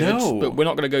should be good, but we're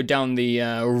not going to go down the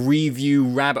review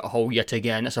rabbit hole yet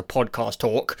again. That's a podcast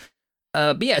talk.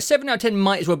 But yeah, a 7 out of 10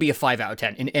 might as well be a 5 out of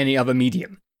 10 in any other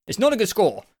medium. It's not a good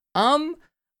score.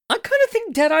 I kind of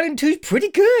think Dead Island 2 is pretty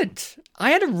good.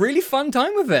 I had a really fun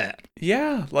time with it.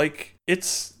 Yeah, like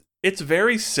it's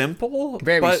very simple.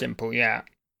 Very simple, yeah.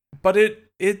 But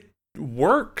it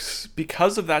works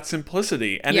because of that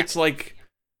simplicity, and it's like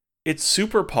it's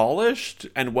super polished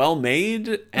and well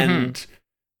made, and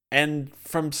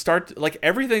from start, like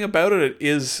everything about it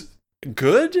is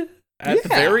good at the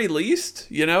very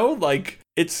least, like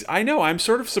I'm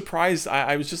sort of surprised.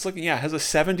 I was just looking, it has a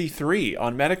 73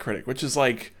 on Metacritic, which is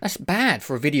like, that's bad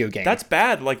for a video game. That's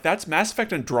bad. Like that's Mass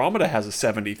Effect Andromeda has a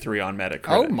 73 on Metacritic.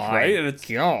 Oh my right? And it's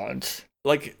god.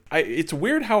 Like it's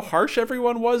weird how harsh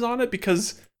everyone was on it,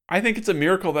 because I think it's a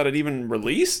miracle that it even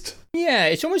released. Yeah,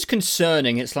 it's almost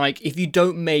concerning. It's like, if you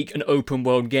don't make an open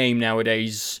world game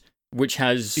nowadays, which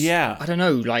has, I don't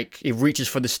know, like, it reaches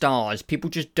for the stars, people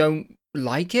just don't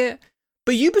like it.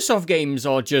 But Ubisoft games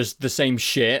are just the same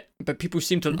shit, but people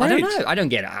seem to, I don't know, I don't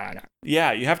get it, I don't know.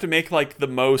 Yeah, you have to make, like, the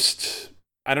most,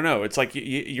 I don't know, it's like,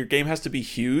 your game has to be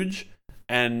huge,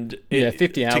 and...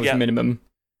 50 hours minimum.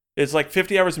 It's like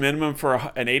 50 hours minimum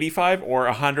for an 85 or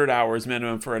 100 hours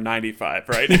minimum for a 95,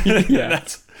 right? Yeah.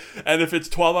 And if it's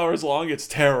 12 hours long, it's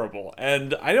terrible.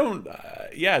 And I don't,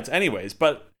 it's anyways.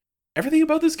 But everything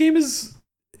about this game is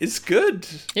good.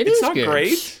 It's not good.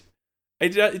 Great.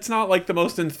 It's not like the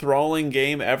most enthralling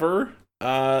game ever.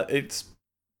 It's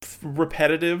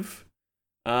repetitive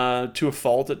to a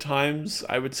fault at times,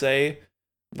 I would say.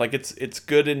 Like it's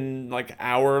good in like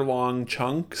hour-long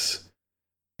chunks.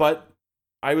 But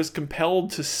I was compelled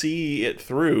to see it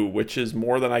through, which is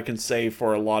more than I can say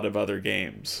for a lot of other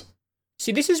games.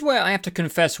 See, this is where I have to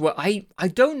confess, where I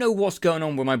don't know what's going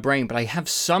on with my brain, but I have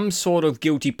some sort of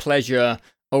guilty pleasure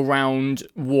around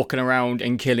walking around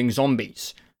and killing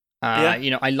zombies.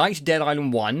 I liked Dead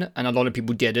Island 1, and a lot of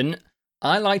people didn't.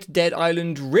 I liked Dead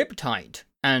Island Riptide,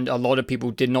 and a lot of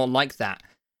people did not like that.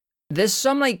 There's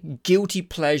some, like, guilty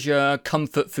pleasure,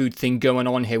 comfort food thing going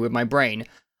on here with my brain.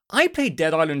 I played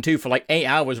Dead Island 2 for like 8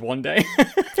 hours one day.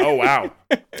 Oh, wow.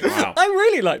 Wow. I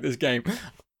really like this game.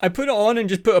 I put it on and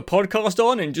just put a podcast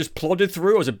on and just plodded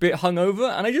through. I was a bit hungover,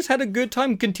 and I just had a good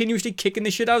time continuously kicking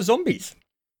the shit out of zombies.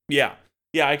 Yeah.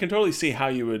 Yeah, I can totally see how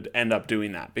you would end up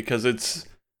doing that, because it's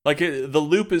like the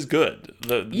loop is good.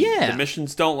 The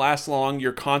missions don't last long.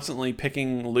 You're constantly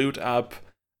picking loot up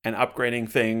and upgrading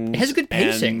things. It has a good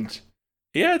pacing.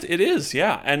 Yeah, it is.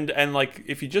 Yeah. And like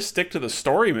if you just stick to the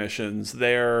story missions,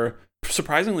 they're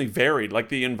surprisingly varied. Like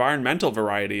the environmental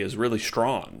variety is really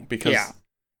strong because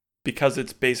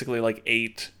it's basically like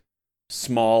 8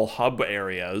 small hub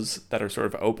areas that are sort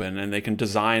of open, and they can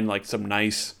design like some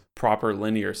nice proper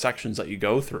linear sections that you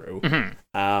go through.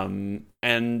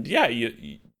 And yeah,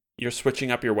 you're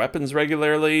switching up your weapons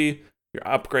regularly, you're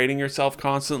upgrading yourself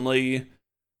constantly,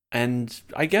 and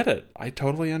I get it. I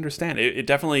totally understand. It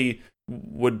definitely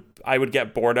I would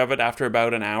get bored of it after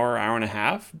about an hour and a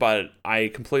half, but I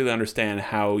completely understand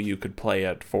how you could play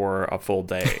it for a full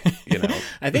day, you know.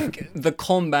 I think the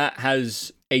combat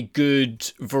has a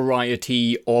good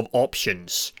variety of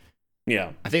options.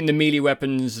 Yeah. I think the melee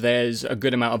weapons, there's a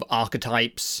good amount of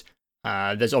archetypes.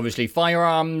 There's obviously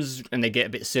firearms, and they get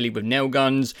a bit silly with nail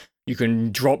guns. You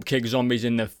can drop kick zombies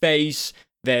in the face.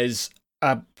 There's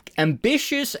a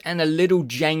ambitious and a little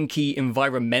janky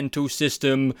environmental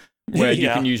system where you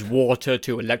can use water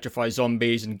to electrify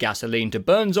zombies and gasoline to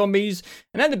burn zombies.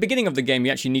 And at the beginning of the game,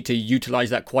 you actually need to utilize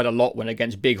that quite a lot when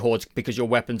against big hordes, because your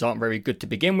weapons aren't very good to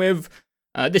begin with.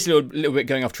 This is a little bit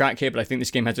going off track here, but I think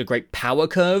this game has a great power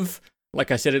curve.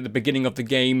 Like I said at the beginning of the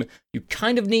game, you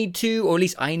kind of need to, or at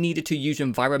least I needed to, use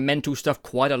environmental stuff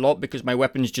quite a lot because my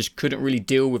weapons just couldn't really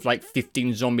deal with like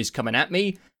 15 zombies coming at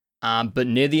me. But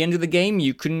near the end of the game,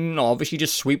 you can obviously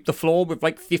just sweep the floor with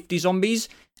like 50 zombies,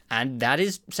 and that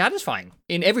is satisfying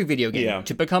in every video game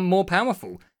to become more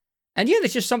powerful. And yeah,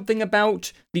 there's just something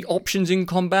about the options in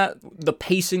combat, the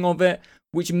pacing of it,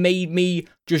 which made me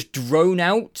just drone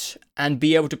out and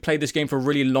be able to play this game for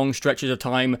really long stretches of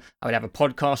time. I would have a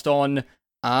podcast on.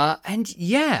 And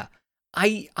yeah,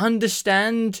 I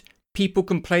understand people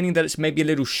complaining that it's maybe a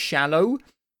little shallow,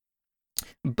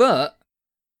 but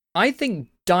I think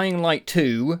Dying Light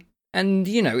 2, and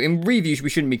you know, in reviews we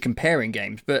shouldn't be comparing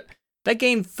games, but that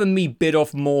game for me bit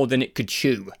off more than it could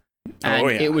chew. And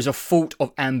it was a fault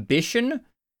of ambition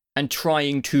and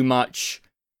trying too much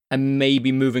and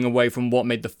maybe moving away from what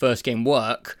made the first game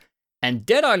work. And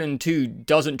Dead Island 2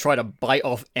 doesn't try to bite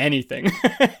off anything.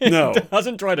 No. It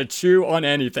doesn't try to chew on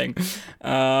anything.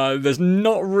 There's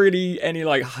not really any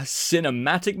like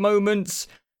cinematic moments.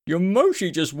 You're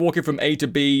mostly just walking from A to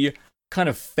B, kind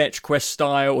of fetch quest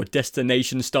style or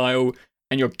destination style,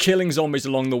 and you're killing zombies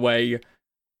along the way.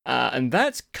 And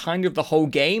that's kind of the whole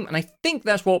game, and I think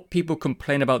that's what people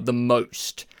complain about the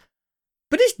most.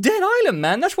 But it's Dead Island,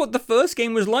 man. That's what the first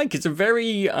game was like. It's a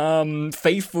very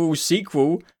faithful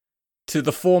sequel to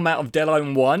the format of Dead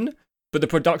Island 1, but the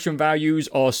production values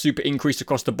are super increased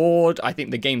across the board. I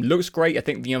think the game looks great. I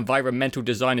think the environmental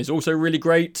design is also really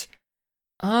great.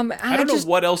 I don't know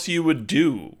what else you would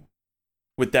do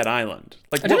with Dead Island.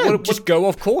 Like, I don't know, just go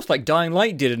off course like Dying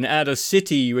Light did and add a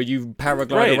city where you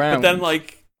paraglide around.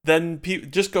 But then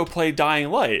just go play Dying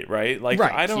Light, right? Like,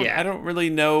 I don't really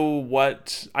know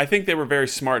what. I think they were very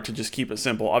smart to just keep it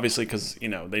simple, obviously, because you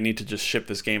know they need to just ship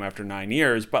this game after 9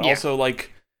 years. But also,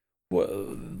 like,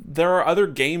 there are other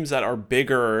games that are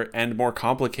bigger and more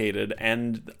complicated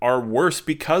and are worse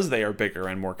because they are bigger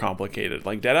and more complicated.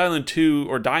 Like Dead Island 2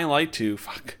 or Dying Light 2,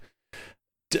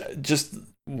 just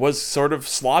was sort of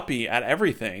sloppy at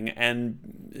everything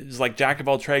and is like jack of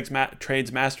all trades,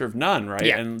 master of none, right?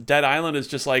 Yeah. And Dead Island is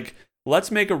just like,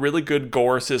 let's make a really good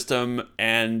gore system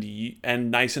and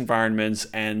nice environments,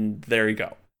 and there you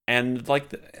go. And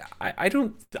like, I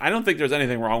don't think there's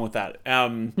anything wrong with that.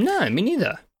 No, me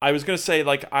neither. I was gonna say,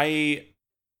 like, I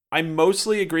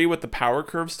mostly agree with the power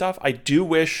curve stuff. I do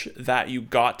wish that you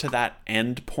got to that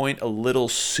end point a little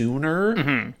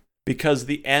sooner, because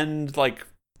the end, like,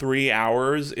 3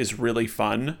 hours is really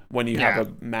fun when you have a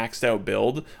maxed out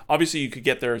build. Obviously, you could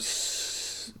get there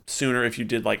sooner if you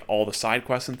did like all the side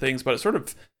quests and things, but it sort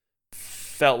of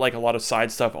felt like a lot of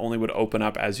side stuff only would open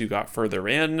up as you got further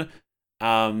in.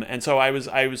 And so I was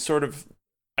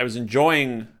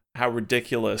enjoying how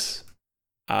ridiculous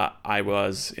I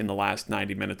was in the last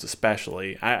 90 minutes,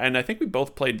 especially. And I think we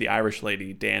both played the Irish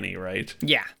lady, Danny, right?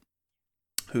 Yeah.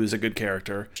 Who's a good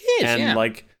character. She is, and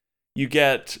like, you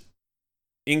get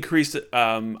increased.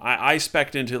 I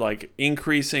spec'd into like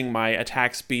increasing my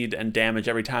attack speed and damage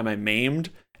every time I maimed,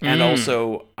 and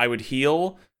also I would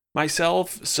heal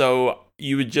myself. So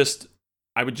I would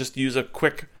just use a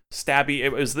quick stabby.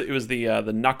 It was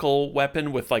the knuckle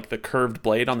weapon with like the curved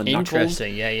blade on the knuckles.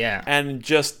 Interesting, yeah. And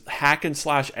just hack and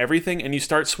slash everything, and you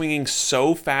start swinging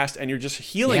so fast, and you're just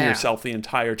healing yourself the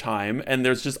entire time, and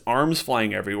there's just arms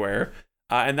flying everywhere,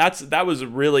 and that was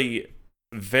really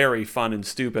very fun and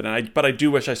stupid. But I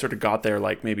do wish I sort of got there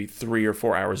like maybe 3 or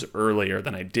 4 hours earlier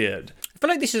than I did. I feel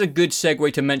like this is a good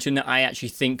segue to mention that I actually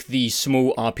think the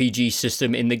small RPG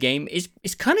system in the game is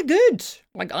kind of good.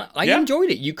 Like, I enjoyed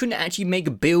it. You couldn't actually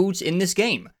make builds in this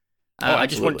game. I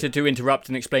just wanted to interrupt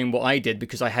and explain what I did,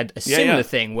 because I had a similar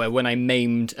thing where when I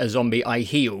maimed a zombie, I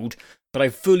healed, but I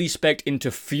fully spec'd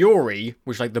into Fury,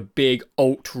 which is like the big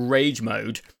alt rage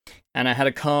mode, and I had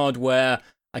a card where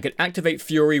I could activate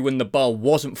Fury when the bar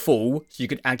wasn't full, so you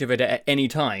could activate it at any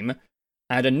time.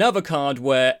 I had another card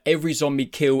where every zombie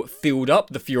kill filled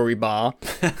up the Fury bar,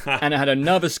 and I had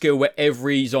another skill where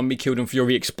every zombie killed in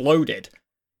Fury exploded.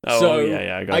 I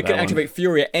got I could activate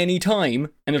Fury at any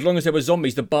time, and as long as there were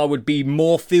zombies, the bar would be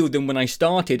more filled than when I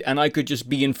started, and I could just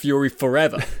be in Fury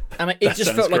forever. And it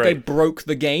just felt like I broke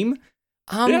the game.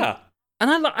 And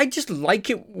I just like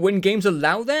it when games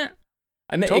allow that.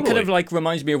 I mean, It kind of like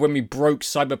reminds me of when we broke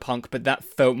Cyberpunk, but that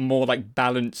felt more like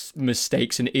balance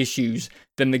mistakes and issues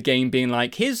than the game being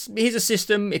like, here's a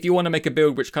system. If you want to make a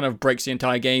build which kind of breaks the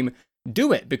entire game,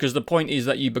 do it, because the point is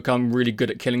that you become really good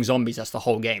at killing zombies. That's the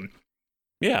whole game.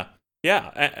 Yeah.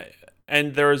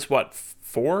 And there's 4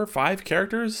 or 5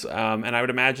 characters, and I would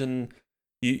imagine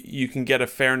you can get a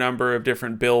fair number of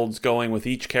different builds going with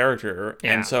each character.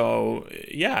 And so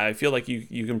I feel like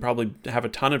you can probably have a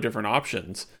ton of different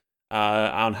options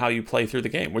on how you play through the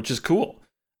game, which is cool.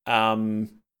 I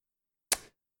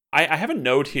have a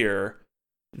note here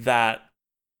that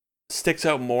sticks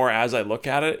out more as I look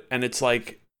at it, and it's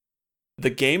like, the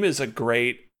game is a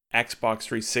great Xbox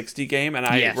 360 game, and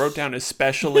I wrote down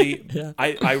especially,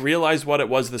 I realized what it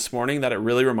was this morning that it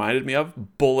really reminded me of,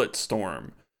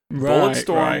 Bulletstorm.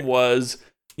 Bulletstorm was,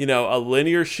 a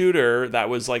linear shooter that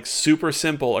was like super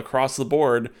simple across the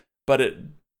board, but it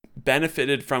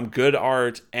benefited from good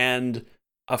art and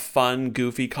a fun,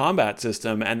 goofy combat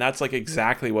system, and that's like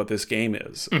exactly what this game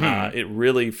is. It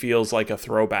really feels like a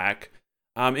throwback,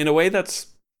 in a way that's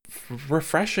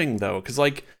refreshing though, because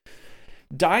like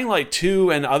Dying Light 2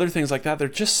 and other things like that, they're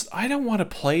just, I don't want to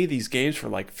play these games for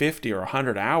like 50 or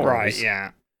 100 hours. Right,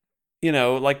 yeah.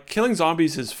 Like killing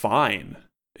zombies is fine.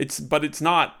 But it's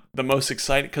not the most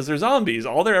exciting, because they're zombies.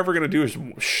 All they're ever going to do is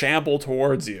shamble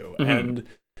towards you.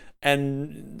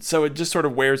 And so it just sort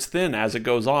of wears thin as it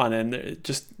goes on, and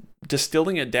just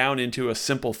distilling it down into a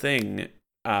simple thing,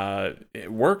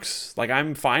 it works. Like,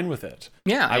 I'm fine with it.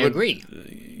 Yeah, I agree.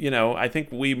 I think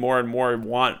we more and more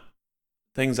want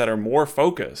things that are more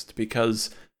focused, because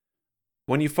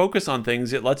when you focus on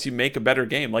things, it lets you make a better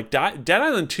game. Like Dead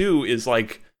Island 2 is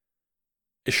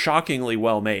shockingly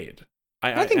well made.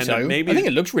 I think so. I think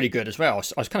it looks really good as well.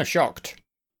 I was kind of shocked.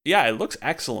 Yeah, it looks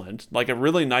excellent. Like a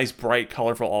really nice, bright,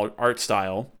 colorful art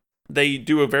style. They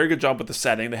do a very good job with the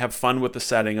setting. They have fun with the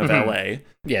setting of LA.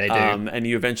 Yeah, they do. And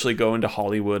you eventually go into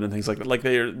Hollywood and things like that. Like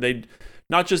they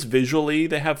not just visually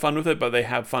they have fun with it, but they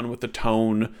have fun with the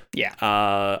tone. Yeah.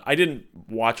 I didn't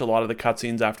watch a lot of the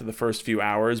cutscenes after the first few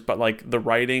hours, but like the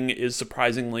writing is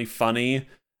surprisingly funny,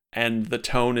 and the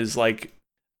tone is like,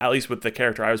 at least with the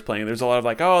character I was playing, there's a lot of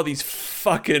like, oh, these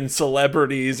fucking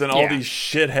celebrities and all these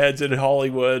shitheads in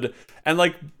Hollywood. And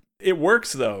like, it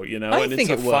works though, I and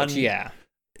think it's it works, yeah.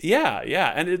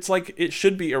 Yeah. And it's like, it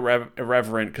should be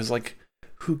irreverent, because like,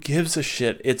 who gives a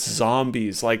shit? It's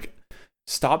zombies. Like,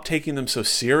 stop taking them so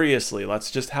seriously.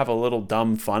 Let's just have a little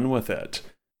dumb fun with it.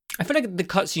 I feel like the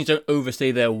cutscenes don't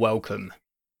overstay their welcome.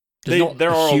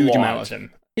 There are a huge amount of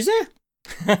them. Is there?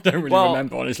 I don't really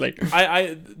remember, honestly.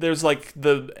 There's like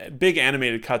the big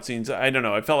animated cutscenes. I don't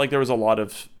know. I felt like there was a lot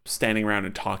of standing around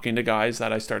and talking to guys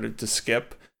that I started to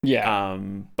skip. Yeah.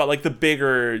 But like the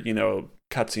bigger,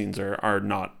 cutscenes are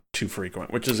not too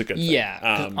frequent, which is a good thing.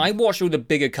 Yeah. I watched all the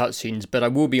bigger cutscenes, but I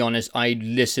will be honest, I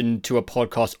listened to a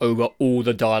podcast over all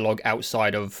the dialogue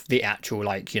outside of the actual,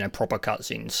 proper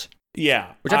cutscenes.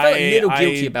 Yeah. Which I felt a little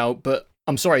guilty about, but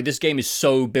I'm sorry, this game is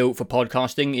so built for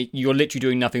podcasting. You're literally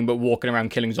doing nothing but walking around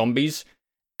killing zombies.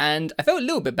 And I felt a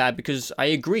little bit bad, because I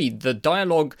agree, the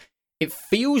dialogue, it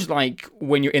feels like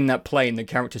when you're in that plane, the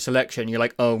character selection, you're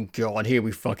like, oh god, here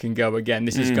we fucking go again.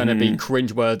 This is going to be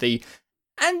cringeworthy.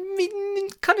 And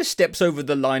it kind of steps over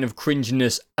the line of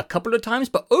cringiness a couple of times,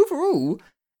 but overall,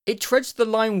 it treads the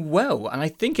line well, and I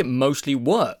think it mostly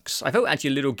works. I felt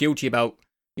actually a little guilty about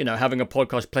having a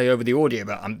podcast play over the audio,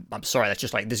 but I'm sorry, that's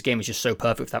just like, this game is just so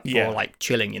perfect for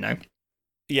chilling,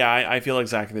 Yeah, I feel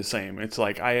exactly the same. It's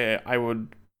like, I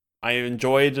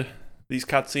enjoyed these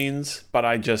cutscenes, but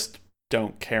I just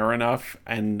don't care enough,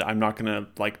 and I'm not gonna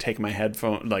like take my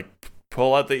headphone, like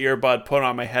pull out the earbud, put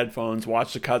on my headphones,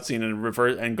 watch the cutscene, and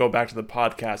revert and go back to the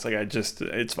podcast. Like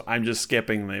I'm just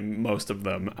skipping most of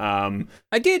them.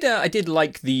 I did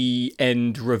like the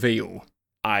end reveal.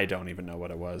 I don't even know what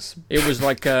it was. It was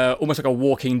like almost like a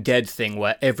Walking Dead thing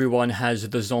where everyone has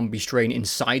the zombie strain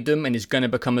inside them and is going to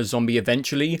become a zombie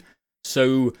eventually.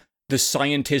 So the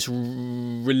scientists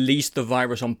released the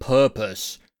virus on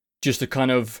purpose just to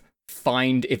kind of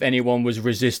find if anyone was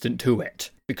resistant to it,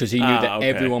 because he knew that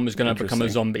everyone was going to become a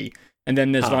zombie. And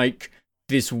then there's like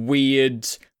this weird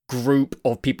group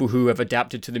of people who have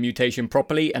adapted to the mutation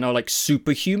properly and are like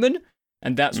superhuman,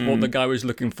 and that's what the guy was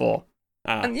looking for.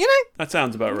 And that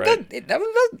sounds about right.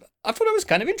 I thought it was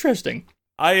kind of interesting.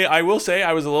 I will say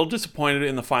I was a little disappointed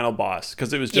in the final boss,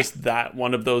 because it was just that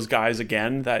one of those guys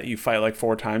again that you fight like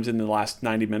 4 times in the last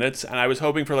 90 minutes, and I was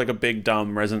hoping for like a big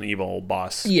dumb Resident Evil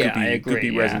boss. Yeah, I agree. Could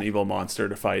be Resident Evil monster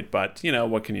to fight, but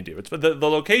what can you do? The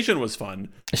location was fun,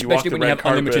 especially when you have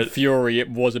unlimited fury.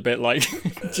 It was a bit like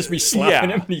just me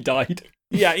slapping him and he died.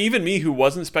 Yeah, even me who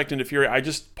wasn't expecting to Fury, I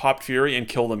just popped Fury and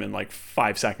killed him in like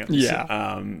 5 seconds.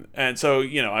 Yeah. And so,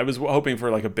 I was hoping for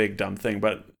like a big dumb thing,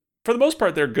 but for the most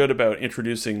part, they're good about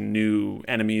introducing new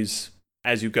enemies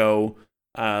as you go.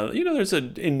 There's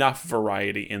enough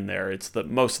variety in there. It's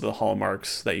most of the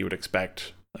hallmarks that you would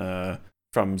expect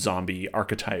from zombie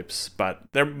archetypes, but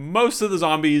most of the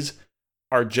zombies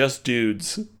are just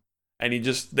dudes, and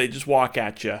they just walk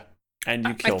at you. And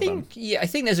you kill them. Yeah, I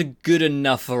think there's a good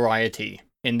enough variety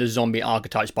in the zombie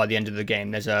archetypes by the end of the game.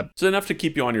 There's enough to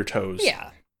keep you on your toes. Yeah.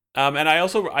 And I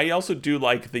also do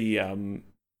like the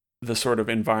sort of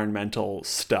environmental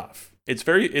stuff. It's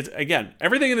again,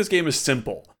 everything in this game is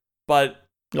simple, but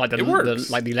it works.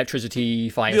 Like the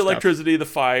electricity, fire. The electricity, the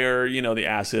fire, the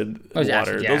acid, the water.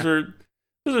 Acid, yeah.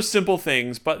 Those are simple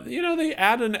things, but they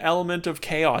add an element of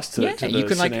chaos to the you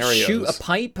can scenarios. Like shoot a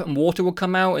pipe and water will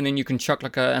come out, and then you can chuck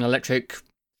like an electric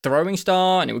throwing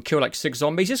star, and it would kill like 6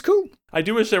 zombies. It's cool. I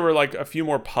do wish there were like a few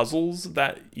more puzzles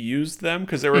that used them,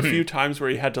 because there were a few times where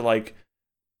you had to like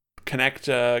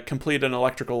complete an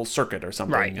electrical circuit or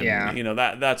something. Right. And,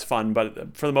 that's fun,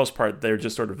 but for the most part, they're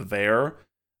just sort of there.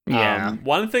 Yeah.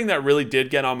 One thing that really did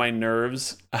get on my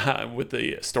nerves with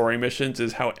the story missions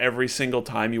is how every single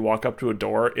time you walk up to a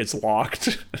door, it's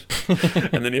locked.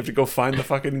 And then you have to go find the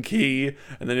fucking key,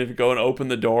 and then you have to go and open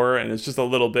the door, and it's just a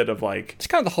little bit of like... It's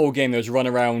kind of the whole game. There's run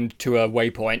around to a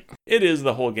waypoint. It is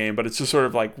the whole game, but it's just sort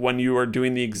of like when you are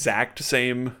doing the exact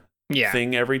same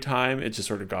thing every time, it just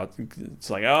sort of it's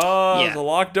like, it's a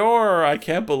locked door. I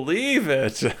can't believe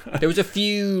it. There was a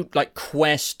few like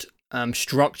quest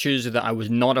structures that I was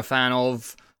not a fan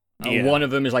of. One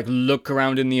of them is like look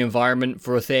around in the environment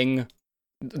for a thing.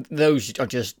 Those are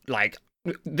just like,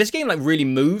 this game like really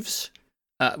moves,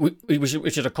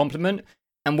 which is a compliment.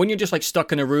 And when you're just like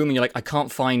stuck in a room and you're like, I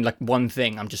can't find like one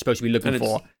thing I'm just supposed to be looking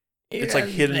for. It's like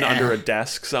hidden under a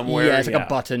desk somewhere. Yeah, it's like a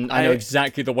button. I know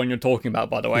exactly the one you're talking about,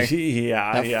 by the way.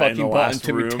 That fucking button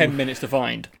took me 10 minutes to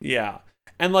find. Yeah.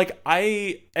 And like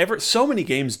so many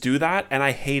games do that, and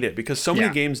I hate it, because so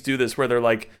many games do this where they're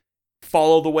like,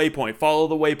 follow the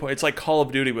waypoint. It's like Call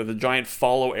of Duty with a giant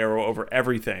follow arrow over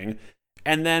everything.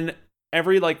 And then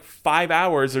every like 5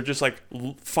 hours, they're just like,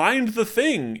 find the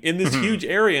thing in this huge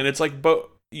area. And it's like, but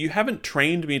you haven't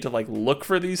trained me to like look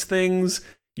for these things.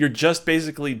 You're just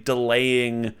basically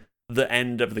delaying the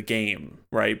end of the game,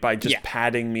 right? By just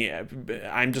padding me.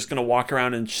 I'm just going to walk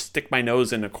around and stick my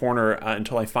nose in a corner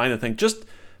until I find the thing. Just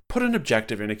put an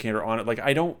objective indicator on it. Like,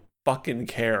 I don't fucking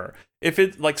care. If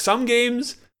it's like some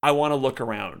games, I want to look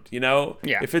around, Yeah.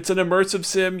 If it's an immersive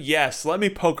sim, yes, let me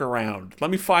poke around. Let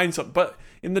me find something. But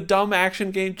in the dumb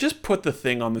action game, just put the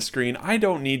thing on the screen. I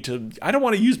don't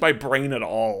want to use my brain at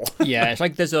all. Yeah, it's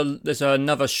like there's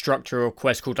another structure or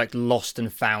quest called like Lost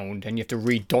and Found, and you have to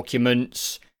read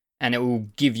documents, and it will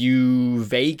give you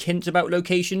vague hints about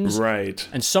locations. Right.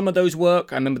 And some of those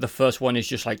work. I remember the first one is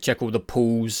just like check all the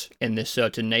pools in this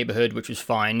certain neighborhood, which was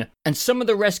fine. And some of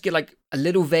the rest get like a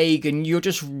little vague, and you're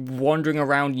just wandering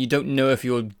around and you don't know if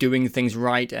you're doing things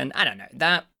right. And I don't know,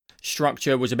 that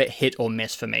structure was a bit hit or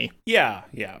miss for me. Yeah.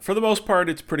 For the most part,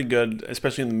 it's pretty good,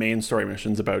 especially in the main story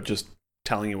missions about just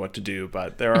telling you what to do.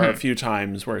 But there are a few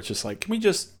times where it's just like,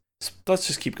 let's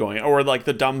just keep going. Or like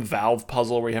the dumb valve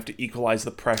puzzle where you have to equalize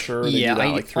the pressure. Yeah,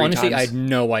 honestly, I had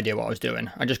no idea what I was doing.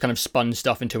 I just kind of spun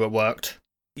stuff until it worked.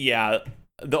 Yeah,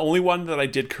 the only one that I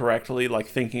did correctly, like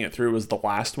thinking it through, was the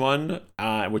last one,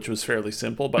 which was fairly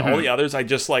simple. But all the others, I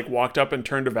just like walked up and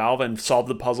turned a valve and solved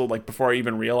the puzzle like before I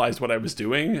even realized what I was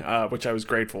doing, which I was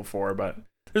grateful for. But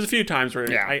there's a few times where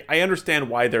I understand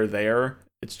why they're there.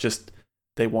 It's just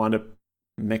they want to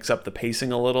mix up the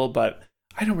pacing a little, but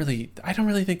I don't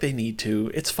really think they need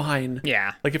to. It's fine.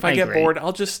 Yeah. Like if I get bored,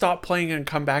 I'll just stop playing and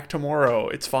come back tomorrow.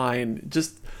 It's fine.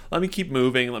 Just let me keep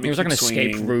moving. Let me. It was keep like an swinging.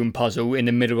 escape room puzzle in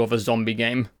the middle of a zombie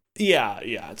game. Yeah,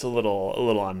 it's a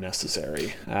little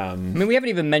unnecessary. I mean, we haven't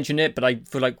even mentioned it, but I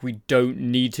feel like we don't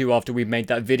need to after we've made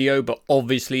that video. But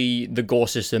obviously, the gore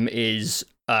system is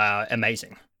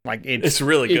amazing. Like it's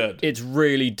really good. It's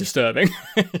really disturbing.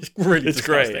 It's really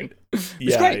disgusting. Great.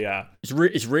 It's great. Yeah.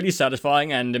 It's really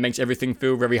satisfying, and it makes everything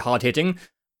feel very hard hitting.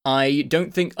 I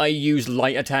don't think I use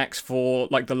light attacks for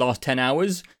like the last 10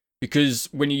 hours because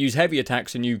when you use heavy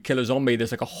attacks and you kill a zombie,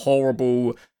 there's like a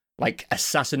horrible like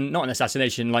not an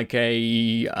assassination, like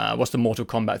a what's the Mortal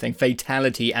Kombat thing?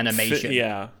 Fatality animation.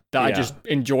 That I just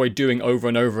enjoy doing over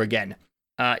and over again.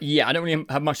 I don't really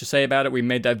have much to say about it. We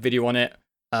made that video on it.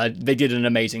 They did an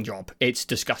amazing job. It's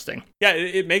disgusting. Yeah,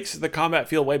 it makes the combat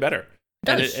feel way better.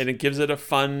 And it gives it a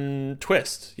fun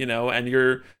twist, and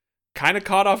you're kind of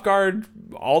caught off guard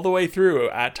all the way through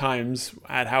at times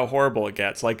at how horrible it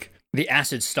gets. Like the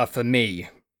acid stuff for me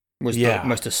was the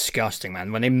most disgusting,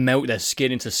 man. When they melt their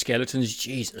skin into skeletons,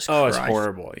 Jesus Christ. Oh, it's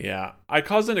horrible, yeah. I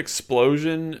caused an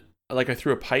explosion, like I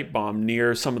threw a pipe bomb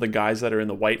near some of the guys that are in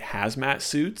the white hazmat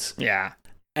suits. Yeah.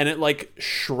 And it like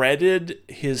shredded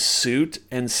his suit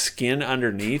and skin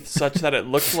underneath such that it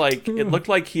looked like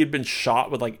he had been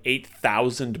shot with like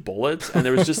 8,000 bullets, and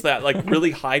there was just that like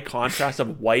really high contrast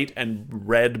of white and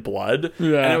red blood.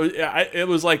 Yeah. And it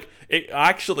was like it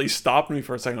actually stopped me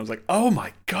for a second. I was like, "Oh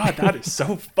my god, that is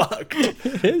so fucked."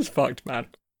 It is fucked, man.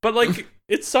 But like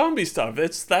it's zombie stuff.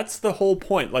 That's the whole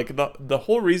point. Like the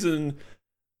whole reason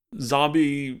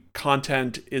zombie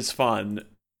content is fun,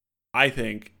 I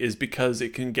think, is because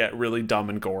it can get really dumb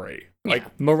and gory.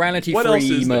 Like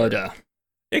morality-free murder.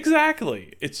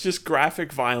 Exactly. It's just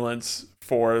graphic violence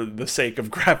for the sake of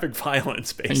graphic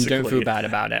violence, basically. And you don't feel bad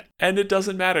about it. And it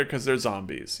doesn't matter because they're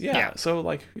zombies. Yeah. So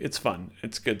like, it's fun.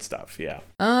 It's good stuff. Yeah.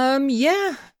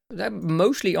 Yeah. That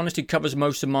mostly, honestly, covers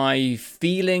most of my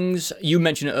feelings. You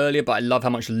mentioned it earlier, but I love how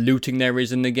much looting there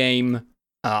is in the game.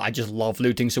 I just love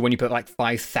looting, so when you put like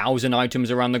 5,000 items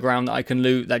around the ground that I can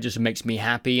loot, that just makes me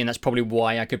happy, and that's probably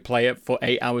why I could play it for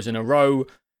 8 hours in a row.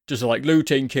 Just like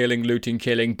looting, killing,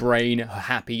 brain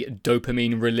happy,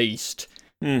 dopamine released.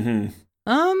 Mm-hmm.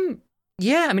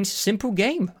 Yeah, I mean, it's a simple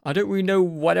game. I don't really know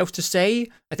what else to say.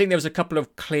 I think there was a couple of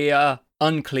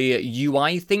unclear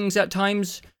UI things at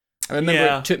times. I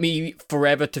remember it took me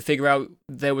forever to figure out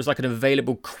there was like an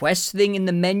available quest thing in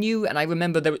the menu, and I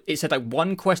remember it said like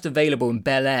one quest available in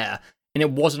Bel Air, and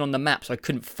it wasn't on the map, so I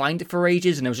couldn't find it for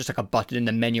ages, and there was just like a button in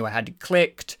the menu I had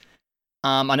clicked.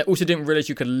 And I also didn't realize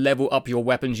you could level up your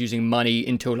weapons using money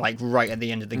until like right at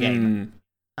the end of the game.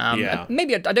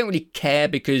 Maybe I don't really care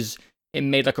because it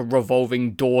made like a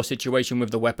revolving door situation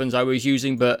with the weapons I was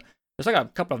using, but there's like a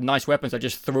couple of nice weapons I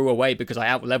just threw away because I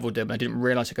out-leveled them. I didn't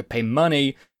realize I could pay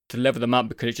money to level them up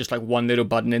because it's just like one little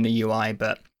button in the UI.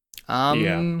 But for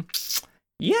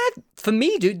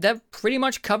me, dude, that pretty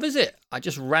much covers it. I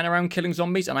just ran around killing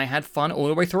zombies and I had fun all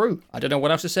the way through. I don't know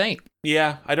what else to say.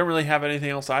 Yeah, I don't really have anything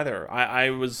else either. I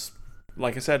was,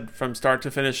 like I said, from start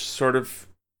to finish, sort of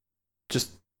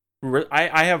just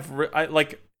I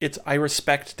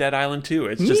respect Dead Island 2.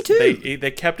 It's just too.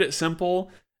 They kept it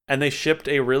simple and they shipped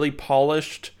a really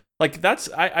polished. Like,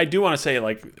 I do want to say,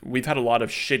 like, we've had a lot of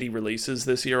shitty releases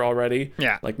this year already.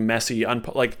 Yeah. Like, messy,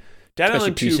 like, Dead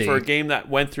Island 2, PC. For a game that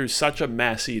went through such a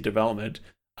messy development,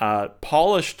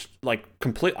 polished, like,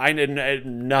 complete. I had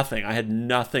nothing. I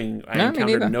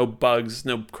encountered no bugs,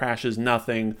 no crashes,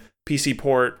 nothing. PC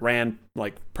port ran,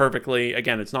 like, perfectly.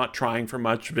 Again, it's not trying for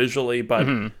much visually, but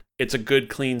it's a good,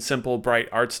 clean, simple, bright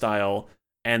art style.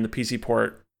 And the PC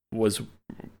port was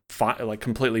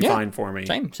completely fine for me.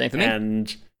 Same for me.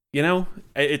 And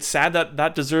it's sad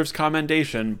that deserves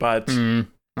commendation, but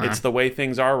it's the way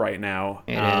things are right now.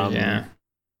 It is, yeah.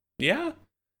 Yeah.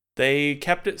 They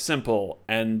kept it simple,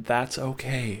 and that's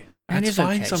okay. That's it is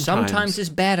fine okay. Sometimes it's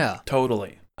better.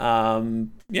 Totally.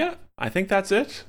 Yeah, I think that's it.